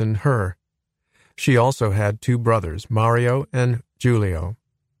older than her. She also had 2 brothers, Mario and Giulio.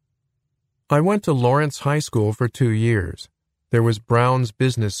 I went to Lawrence High School for 2 years. There was Brown's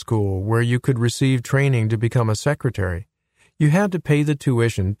Business School, where you could receive training to become a secretary. You had to pay the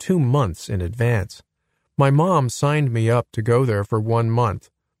tuition 2 months in advance. My mom signed me up to go there for 1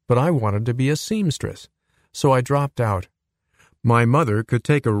 month, but I wanted to be a seamstress, so I dropped out. My mother could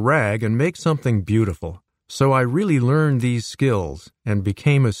take a rag and make something beautiful, so I really learned these skills and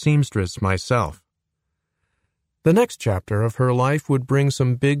became a seamstress myself. The next chapter of her life would bring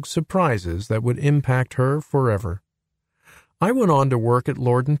some big surprises that would impact her forever. I went on to work at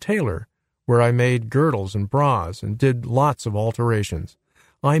Lord & Taylor, where I made girdles and bras and did lots of alterations.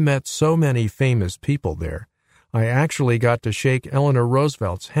 I met so many famous people there. I actually got to shake Eleanor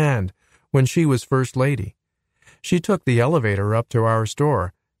Roosevelt's hand when she was First Lady. She took the elevator up to our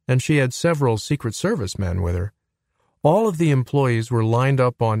store, and she had several Secret Service men with her. All of the employees were lined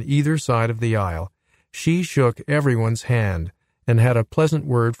up on either side of the aisle. She shook everyone's hand and had a pleasant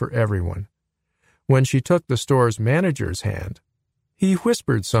word for everyone. When she took the store's manager's hand, he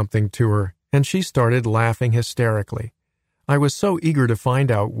whispered something to her, and she started laughing hysterically. I was so eager to find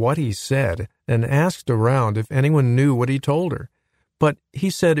out what he said and asked around if anyone knew what he told her, but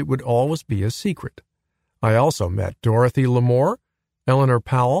he said it would always be a secret. I also met Dorothy Lamour, Eleanor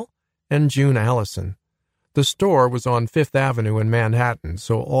Powell, and June Allison. The store was on Fifth Avenue in Manhattan,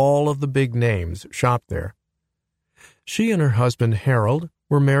 so all of the big names shopped there. She and her husband, Harold,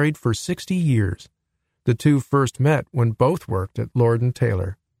 were married for 60 years. The 2 first met when both worked at Lord &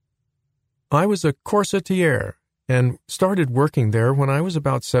 Taylor. I was a corsetier and started working there when I was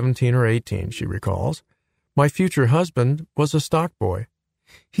about 17 or 18, she recalls. My future husband was a stock boy.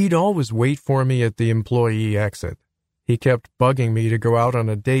 He'd always wait for me at the employee exit. He kept bugging me to go out on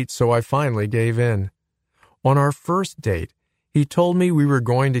a date, so I finally gave in. On our first date, he told me we were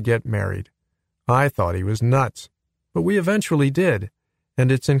going to get married. I thought he was nuts, but we eventually did,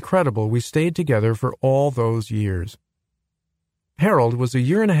 and it's incredible we stayed together for all those years. Harold was a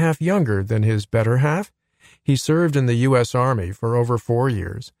year and a half younger than his better half. He served in the U.S. Army for over 4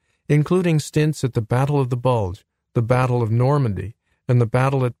 years, including stints at the Battle of the Bulge, the Battle of Normandy, and the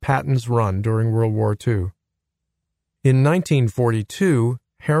battle at Patton's Run during World War II. In 1942,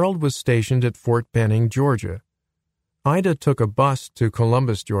 Harold was stationed at Fort Benning, Georgia. Ida took a bus to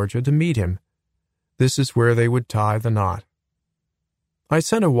Columbus, Georgia, to meet him, This is where they would tie the knot. I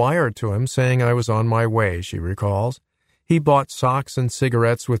sent a wire to him saying I was on my way, she recalls. He bought socks and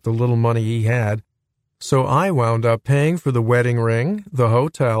cigarettes with the little money he had, so I wound up paying for the wedding ring, the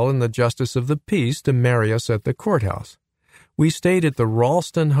hotel, and the justice of the peace to marry us at the courthouse. We stayed at the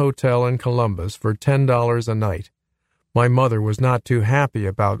Ralston Hotel in Columbus for $10 a night. My mother was not too happy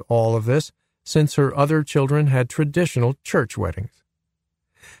about all of this, since her other children had traditional church weddings.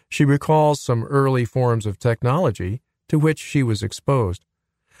 She recalls some early forms of technology to which she was exposed.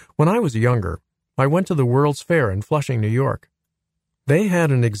 When I was younger, I went to the World's Fair in Flushing, New York. They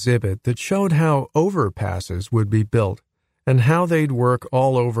had an exhibit that showed how overpasses would be built and how they'd work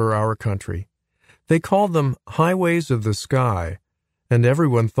all over our country. They called them highways of the sky, and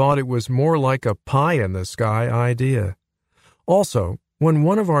everyone thought it was more like a pie-in-the-sky idea. Also, when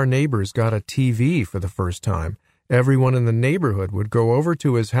one of our neighbors got a TV for the first time, everyone in the neighborhood would go over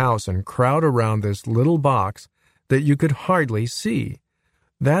to his house and crowd around this little box that you could hardly see.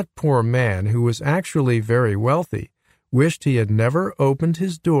 That poor man, who was actually very wealthy, wished he had never opened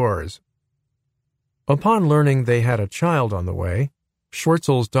his doors. Upon learning they had a child on the way,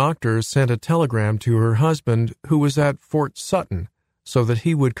 Schwartzel's doctor sent a telegram to her husband, who was at Fort Sutton, so that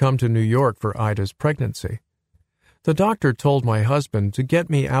he would come to New York for Ida's pregnancy. The doctor told my husband to get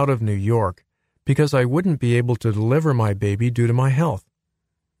me out of New York because I wouldn't be able to deliver my baby due to my health.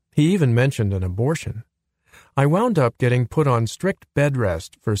 He even mentioned an abortion. I wound up getting put on strict bed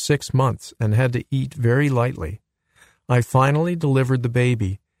rest for 6 months and had to eat very lightly. I finally delivered the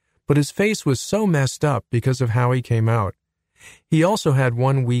baby, but his face was so messed up because of how he came out. He also had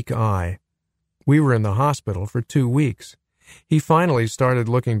one weak eye. We were in the hospital for 2 weeks. He finally started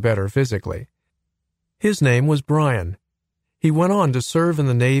looking better physically. His name was Brian. He went on to serve in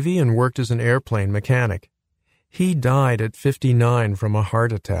the Navy and worked as an airplane mechanic. He died at 59 from a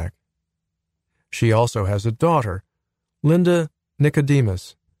heart attack. She also has a daughter, Linda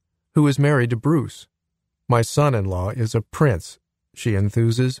Nicodemus, who is married to Bruce. My son-in-law is a prince, she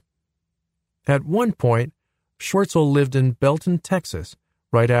enthuses. At one point, Schwartzel lived in Belton, Texas,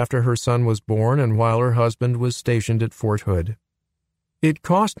 right after her son was born and while her husband was stationed at Fort Hood. It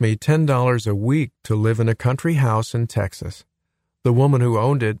cost me $10 a week to live in a country house in Texas. The woman who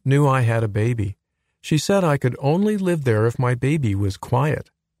owned it knew I had a baby. She said I could only live there if my baby was quiet.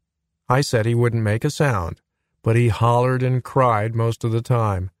 I said he wouldn't make a sound, but he hollered and cried most of the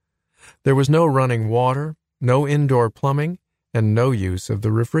time. There was no running water, no indoor plumbing, and no use of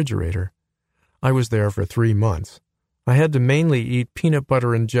the refrigerator. I was there for 3 months. I had to mainly eat peanut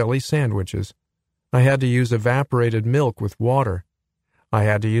butter and jelly sandwiches. I had to use evaporated milk with water. I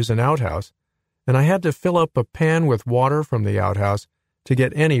had to use an outhouse, and I had to fill up a pan with water from the outhouse to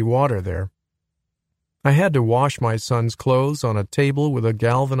get any water there. I had to wash my son's clothes on a table with a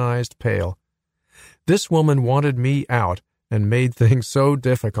galvanized pail. This woman wanted me out and made things so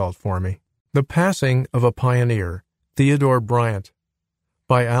difficult for me. The Passing of a Pioneer, Theodore Bryant,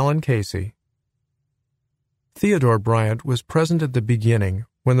 by Alan Casey. Theodore Bryant was present at the beginning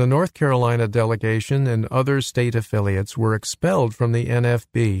when the North Carolina delegation and other state affiliates were expelled from the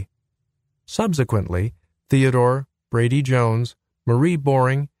NFB. Subsequently, Theodore, Brady Jones, Marie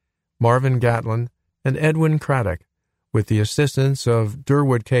Boring, Marvin Gatlin, and Edwin Craddock, with the assistance of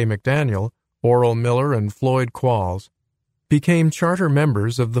Durwood K. McDaniel, Oral Miller, and Floyd Qualls, became charter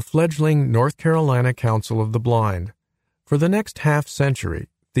members of the fledgling North Carolina Council of the Blind. For the next half-century,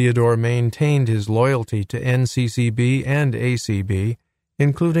 Theodore maintained his loyalty to NCCB and ACB,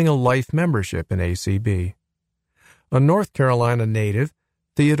 including a life membership in ACB. A North Carolina native,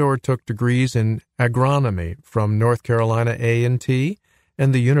 Theodore took degrees in agronomy from North Carolina A&T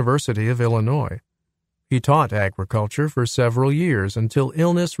and the University of Illinois. He taught agriculture for several years until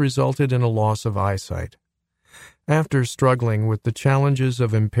illness resulted in a loss of eyesight. After struggling with the challenges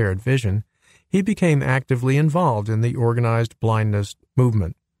of impaired vision, he became actively involved in the organized blindness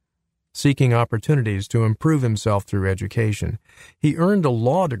movement. Seeking opportunities to improve himself through education, he earned a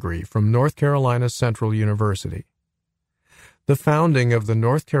law degree from North Carolina Central University. The founding of the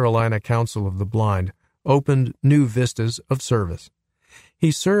North Carolina Council of the Blind opened new vistas of service.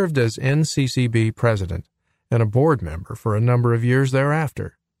 He served as NCCB president and a board member for a number of years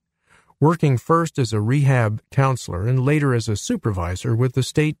thereafter, working first as a rehab counselor and later as a supervisor with the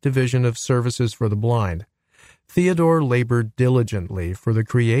State Division of Services for the Blind. Theodore labored diligently for the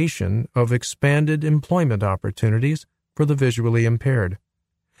creation of expanded employment opportunities for the visually impaired.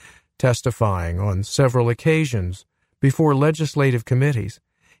 Testifying on several occasions before legislative committees,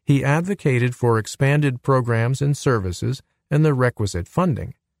 he advocated for expanded programs and services and the requisite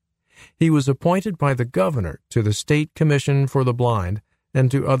funding. He was appointed by the governor to the State Commission for the Blind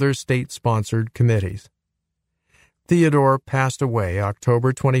and to other state-sponsored committees. Theodore passed away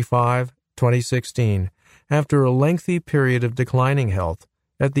October 25, 2016, after a lengthy period of declining health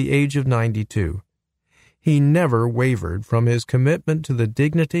at the age of 92. He never wavered from his commitment to the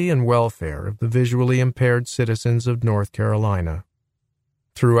dignity and welfare of the visually impaired citizens of North Carolina.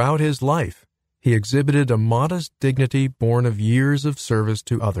 Throughout his life, he exhibited a modest dignity born of years of service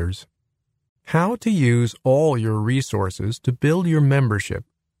to others. How to use all your resources to build your membership,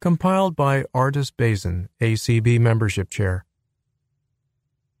 compiled by Ardis Bazin, ACB Membership Chair.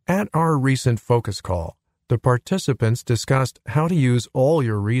 At our recent focus call, the participants discussed how to use all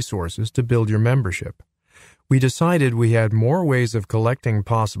your resources to build your membership. We decided we had more ways of collecting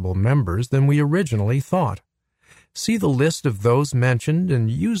possible members than we originally thought. See the list of those mentioned and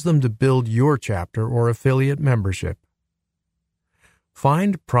use them to build your chapter or affiliate membership.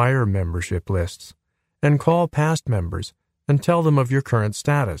 Find prior membership lists and call past members and tell them of your current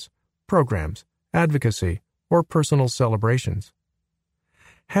status, programs, advocacy, or personal celebrations.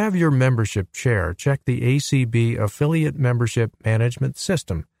 Have your membership chair check the ACB Affiliate Membership Management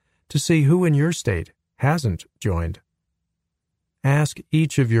System to see who in your state hasn't joined. Ask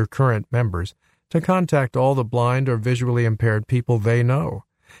each of your current members to contact all the blind or visually impaired people they know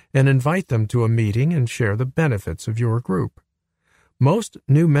and invite them to a meeting and share the benefits of your group. Most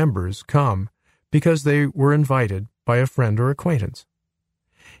new members come because they were invited by a friend or acquaintance.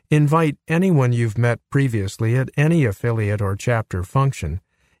 Invite anyone you've met previously at any affiliate or chapter function,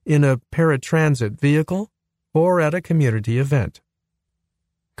 in a paratransit vehicle, or at a community event.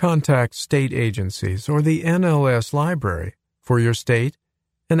 Contact state agencies or the NLS library for your state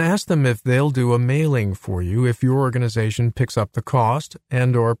and ask them if they'll do a mailing for you if your organization picks up the cost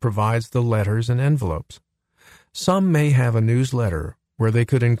and/or provides the letters and envelopes. Some may have a newsletter where they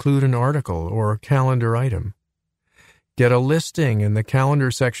could include an article or calendar item. Get a listing in the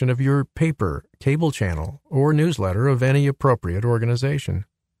calendar section of your paper, cable channel, or newsletter of any appropriate organization.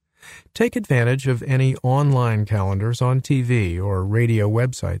 Take advantage of any online calendars on TV or radio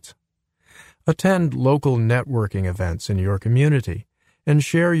websites. Attend local networking events in your community and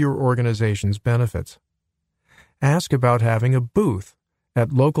share your organization's benefits. Ask about having a booth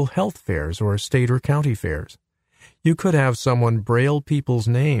at local health fairs or state or county fairs. You could have someone braille people's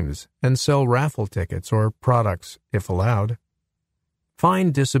names and sell raffle tickets or products, if allowed.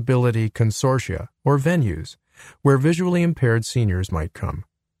 Find disability consortia or venues where visually impaired seniors might come.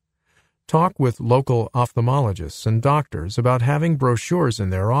 Talk with local ophthalmologists and doctors about having brochures in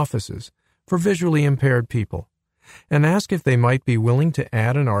their offices for visually impaired people, and ask if they might be willing to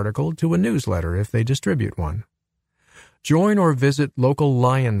add an article to a newsletter if they distribute one. Join or visit local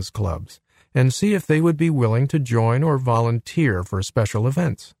Lions clubs and see if they would be willing to join or volunteer for special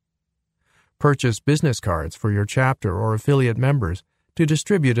events. Purchase business cards for your chapter or affiliate members to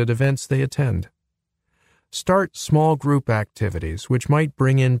distribute at events they attend. Start small group activities which might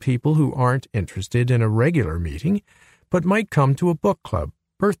bring in people who aren't interested in a regular meeting, but might come to a book club,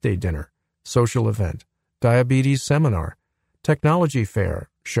 birthday dinner, social event, diabetes seminar, technology fair,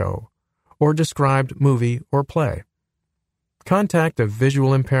 show, or described movie or play. Contact a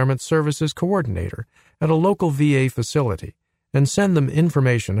visual impairment services coordinator at a local VA facility and send them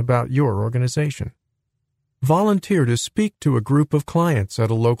information about your organization. Volunteer to speak to a group of clients at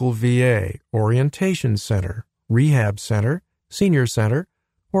a local VA, orientation center, rehab center, senior center,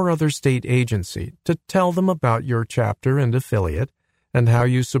 or other state agency to tell them about your chapter and affiliate and how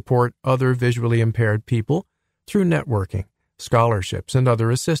you support other visually impaired people through networking, scholarships, and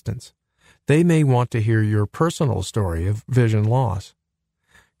other assistance. They may want to hear your personal story of vision loss.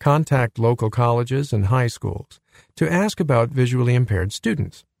 Contact local colleges and high schools to ask about visually impaired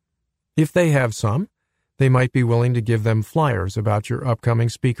students. If they have some, they might be willing to give them flyers about your upcoming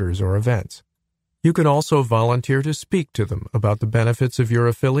speakers or events. You could also volunteer to speak to them about the benefits of your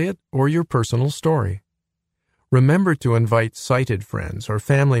affiliate or your personal story. Remember to invite sighted friends or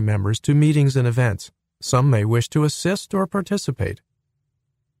family members to meetings and events. Some may wish to assist or participate.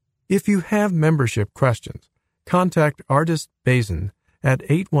 If you have membership questions, contact Ardis Bazin at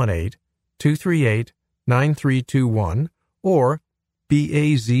 818-238-9321 or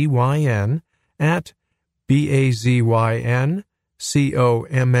BAZYN at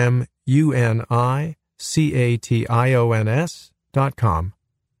BAZYNCOMMUNICATIONS.com.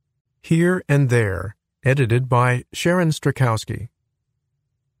 Here and There, edited by Sharon Strakowski.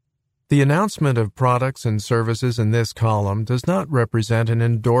 The announcement of products and services in this column does not represent an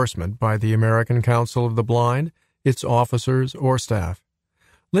endorsement by the American Council of the Blind, its officers, or staff.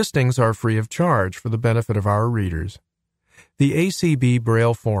 Listings are free of charge for the benefit of our readers. The ACB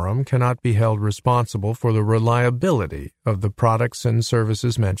Braille Forum cannot be held responsible for the reliability of the products and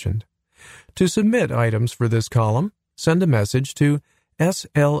services mentioned. To submit items for this column, send a message to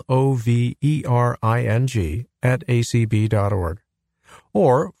slovering@acb.org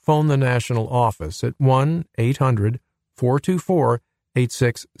or phone the national office at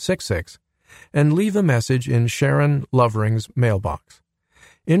 1-800-424-8666 and leave a message in Sharon Lovering's mailbox.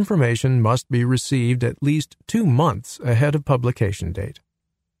 Information must be received at least 2 months ahead of publication date.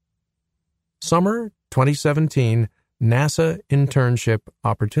 Summer 2017 NASA Internship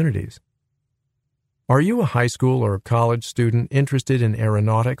Opportunities. Are you a high school or college student interested in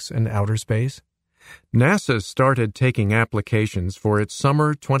aeronautics and outer space? NASA started taking applications for its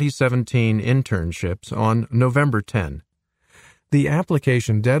Summer 2017 internships on November 10. The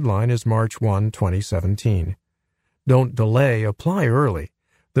application deadline is March 1, 2017. Don't delay, apply early.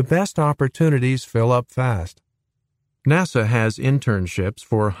 The best opportunities fill up fast. NASA has internships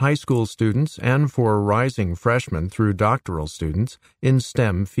for high school students and for rising freshmen through doctoral students in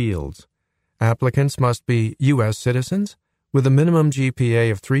STEM fields. Applicants must be U.S. citizens with a minimum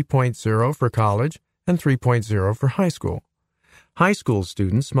GPA of 3.0 for college and 3.0 for high school. High school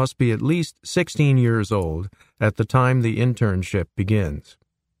students must be at least 16 years old at the time the internship begins.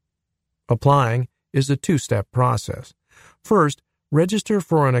 Applying is a 2-step process. First, register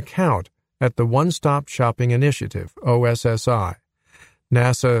for an account at the One Stop Shopping Initiative, OSSI,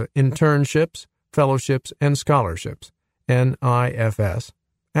 NASA Internships, Fellowships, and Scholarships, NIFS,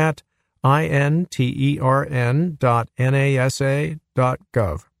 at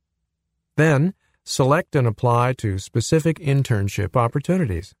intern.nasa.gov. Then, select and apply to specific internship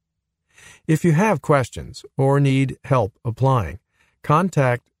opportunities. If you have questions or need help applying,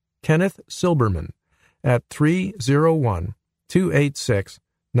 contact Kenneth Silberman at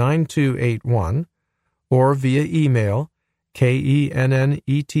 301-286-9281 or via email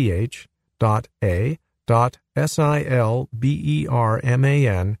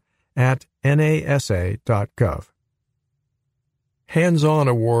kenneth.silberman@nasa.gov. Hands-On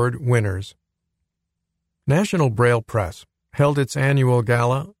Award winners. National Braille Press held its annual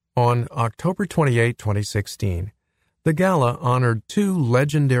gala on October 28, 2016. The gala honored 2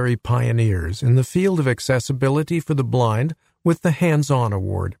 legendary pioneers in the field of accessibility for the blind with the Hands-On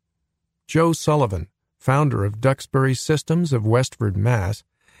Award. Joe Sullivan, founder of Duxbury Systems of Westford, Mass.,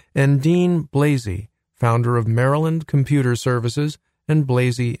 and Dean Blasey, founder of Maryland Computer Services and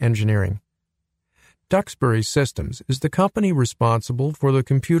Blasey Engineering. Duxbury Systems is the company responsible for the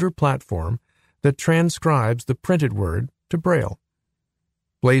computer platform that transcribes the printed word to Braille.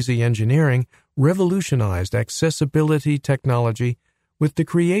 Blasey Engineering revolutionized accessibility technology with the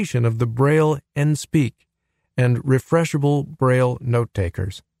creation of the Braille NSpeak and refreshable Braille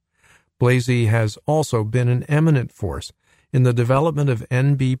note-takers. Blasey has also been an eminent force in the development of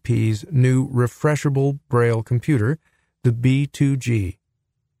NBP's new refreshable Braille computer, the B2G.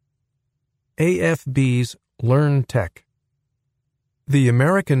 AFB's LearnTech. The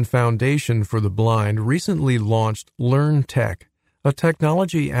American Foundation for the Blind recently launched LearnTech, a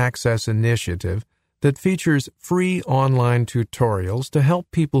technology access initiative that features free online tutorials to help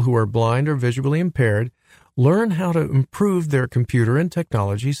people who are blind or visually impaired learn how to improve their computer and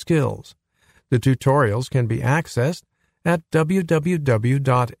technology skills. The tutorials can be accessed at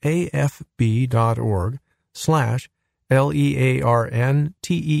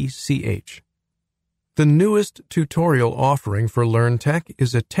www.afb.org/LEARNTECH. The newest tutorial offering for LearnTech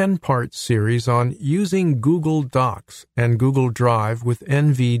is a 10-part series on using Google Docs and Google Drive with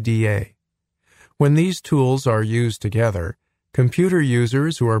NVDA. When these tools are used together, computer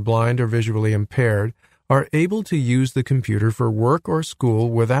users who are blind or visually impaired are able to use the computer for work or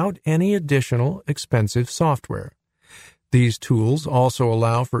school without any additional expensive software. These tools also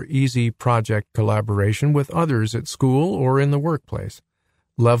allow for easy project collaboration with others at school or in the workplace,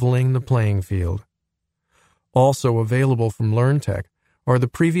 leveling the playing field. Also available from LearnTech are the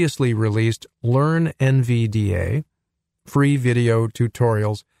previously released Learn NVDA, free video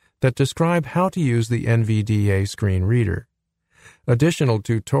tutorials that describe how to use the NVDA screen reader. Additional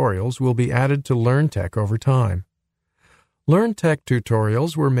tutorials will be added to LearnTech over time. LearnTech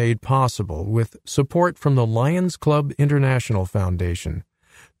tutorials were made possible with support from the Lions Club International Foundation,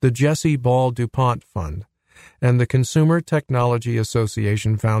 the Jesse Ball DuPont Fund, and the Consumer Technology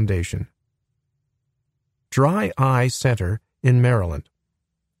Association Foundation. Dry Eye Center in Maryland.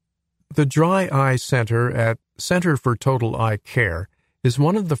 The Dry Eye Center at Center for Total Eye Care is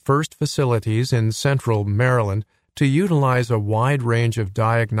one of the first facilities in central Maryland to utilize a wide range of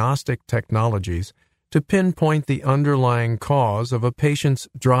diagnostic technologies to pinpoint the underlying cause of a patient's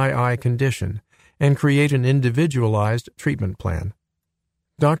dry eye condition and create an individualized treatment plan.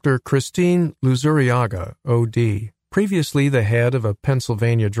 Dr. Christine Luzuriaga, O.D., previously the head of a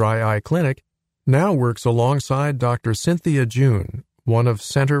Pennsylvania dry eye clinic, now works alongside Dr. Cynthia June, one of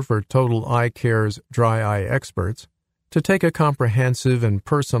Center for Total Eye Care's dry eye experts, to take a comprehensive and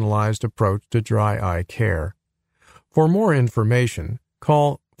personalized approach to dry eye care. For more information,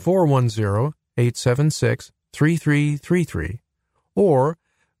 call 410-876-3333 or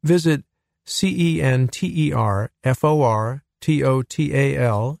visit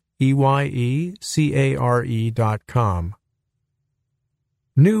centerfortotaleyecare.com.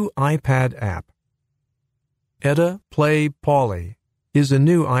 New iPad app. Edda Play Polly is a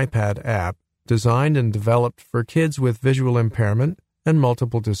new iPad app designed and developed for kids with visual impairment and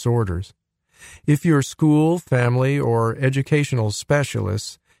multiple disorders. If your school, family, or educational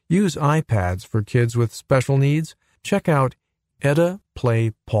specialists use iPads for kids with special needs, check out Edda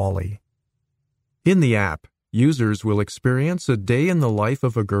Play Polly. In the app, users will experience a day in the life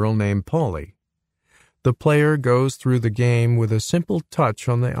of a girl named Polly. The player goes through the game with a simple touch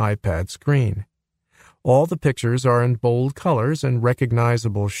on the iPad screen. All the pictures are in bold colors and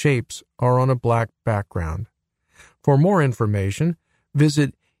recognizable shapes are on a black background. For more information,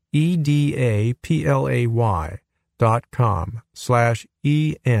 visit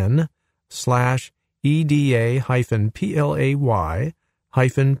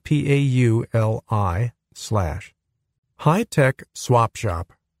High-Tech Swap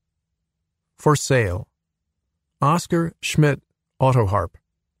Shop. For sale. Oscar Schmidt Autoharp.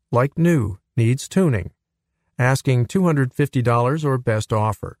 Like new, needs tuning. Asking $250 or best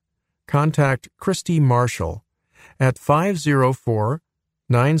offer. Contact Christy Marshall at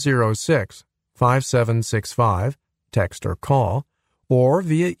 504-906-5765, text or call, or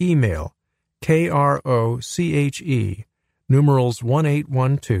via email, KROCHE, numerals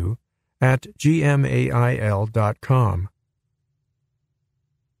 1812, @gmail.com.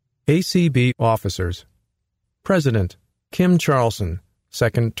 ACB Officers. President, Kim Charlson,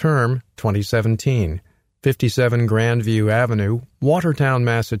 second term, 2017, 57 Grandview Avenue, Watertown,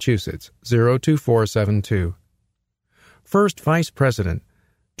 Massachusetts, 02472. First Vice President,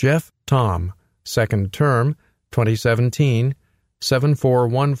 Jeff Tom, second term, 2017,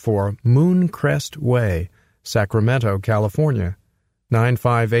 7414 Mooncrest Way, Sacramento, California,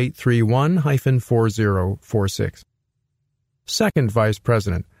 95831-4046. Second Vice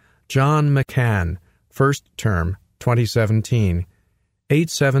President, John McCann, first term, 2017,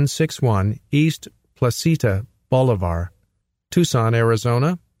 8761 East Placita Boulevard, Tucson,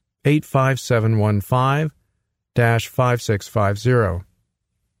 Arizona, 85715-5650.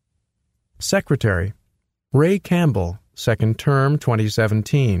 Secretary, Ray Campbell, second term,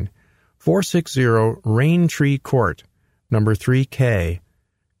 2017, 460 Raintree Court, number 3K,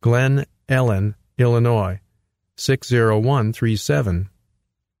 Glen Ellen, Illinois, 60137.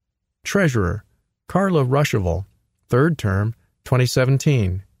 Treasurer, Carla Ruschival, third term,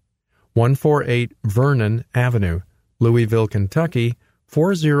 2017, 148 Vernon Avenue, Louisville, Kentucky,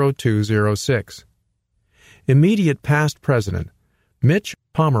 40206. Immediate past president, Mitch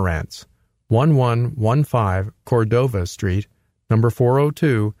Pomerantz, 1115 Cordova Street, number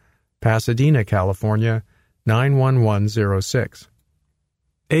 402, Pasadena, California, 91106.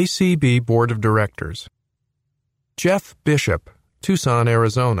 ACB Board of Directors. Jeff Bishop, Tucson,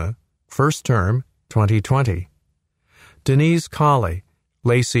 Arizona, first term, 2020. Denise Colley,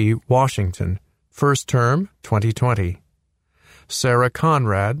 Lacey, Washington, first term, 2020. Sarah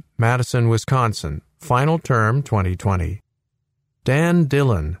Conrad, Madison, Wisconsin, final term, 2020. Dan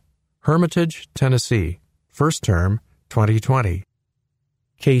Dillon, Hermitage, Tennessee, first term, 2020.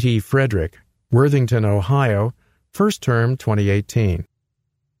 Katie Frederick, Worthington, Ohio, first term, 2018.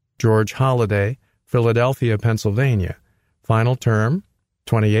 George Holliday, Philadelphia, Pennsylvania, final term,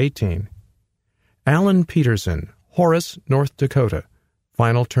 2018. Alan Peterson, Horace, North Dakota,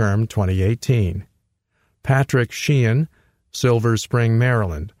 final term, 2018. Patrick Sheehan, Silver Spring,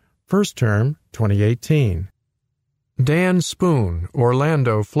 Maryland, first term, 2018. Dan Spoon,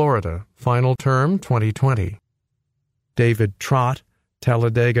 Orlando, Florida, final term, 2020. David Trott,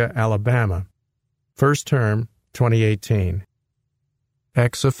 Talladega, Alabama, first term, 2018.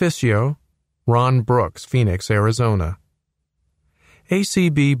 Ex officio, Ron Brooks, Phoenix, Arizona.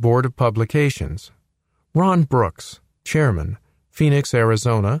 ACB Board of Publications. Ron Brooks, Chairman, Phoenix,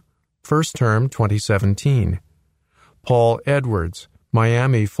 Arizona, first term, 2017. Paul Edwards,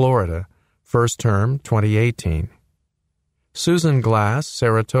 Miami, Florida, first term, 2018. Susan Glass,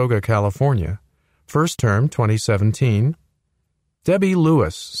 Saratoga, California, first term, 2017. Debbie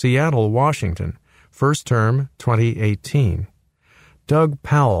Lewis, Seattle, Washington, first term, 2018. Doug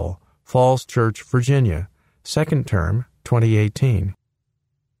Powell, Falls Church, Virginia, second term, 2018.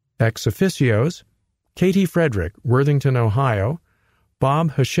 Ex officios, Katie Frederick, Worthington, Ohio;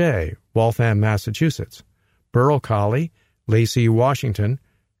 Bob Hachey, Waltham, Massachusetts; Burl Colley, Lacey, Washington;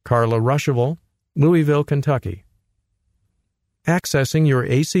 Carla Ruschival, Louisville, Kentucky. Accessing your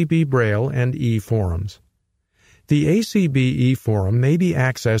ACB Braille and e-forums. The ACB e-forum may be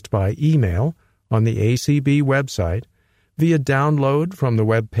accessed by email on the ACB website, via download from the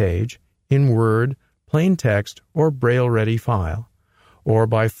web page, in Word, plain text, or Braille-ready file, or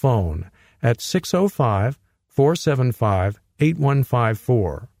by phone at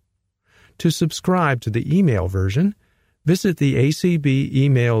 605-475-8154. To subscribe to the email version, visit the ACB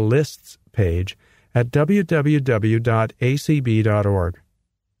email lists page at www.acb.org.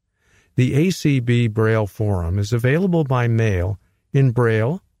 The ACB Braille Forum is available by mail in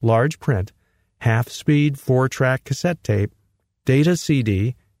Braille, large print, half-speed 4-track cassette tape, data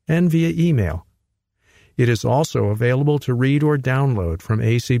CD, and via email. It is also available to read or download from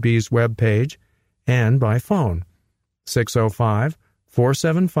ACB's web page and by phone,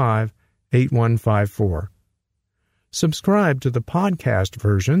 605-475-8154. Subscribe to the podcast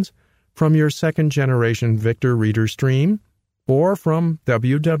versions from your second-generation Victor Reader stream or from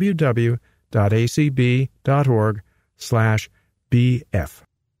www.acb.org/bf.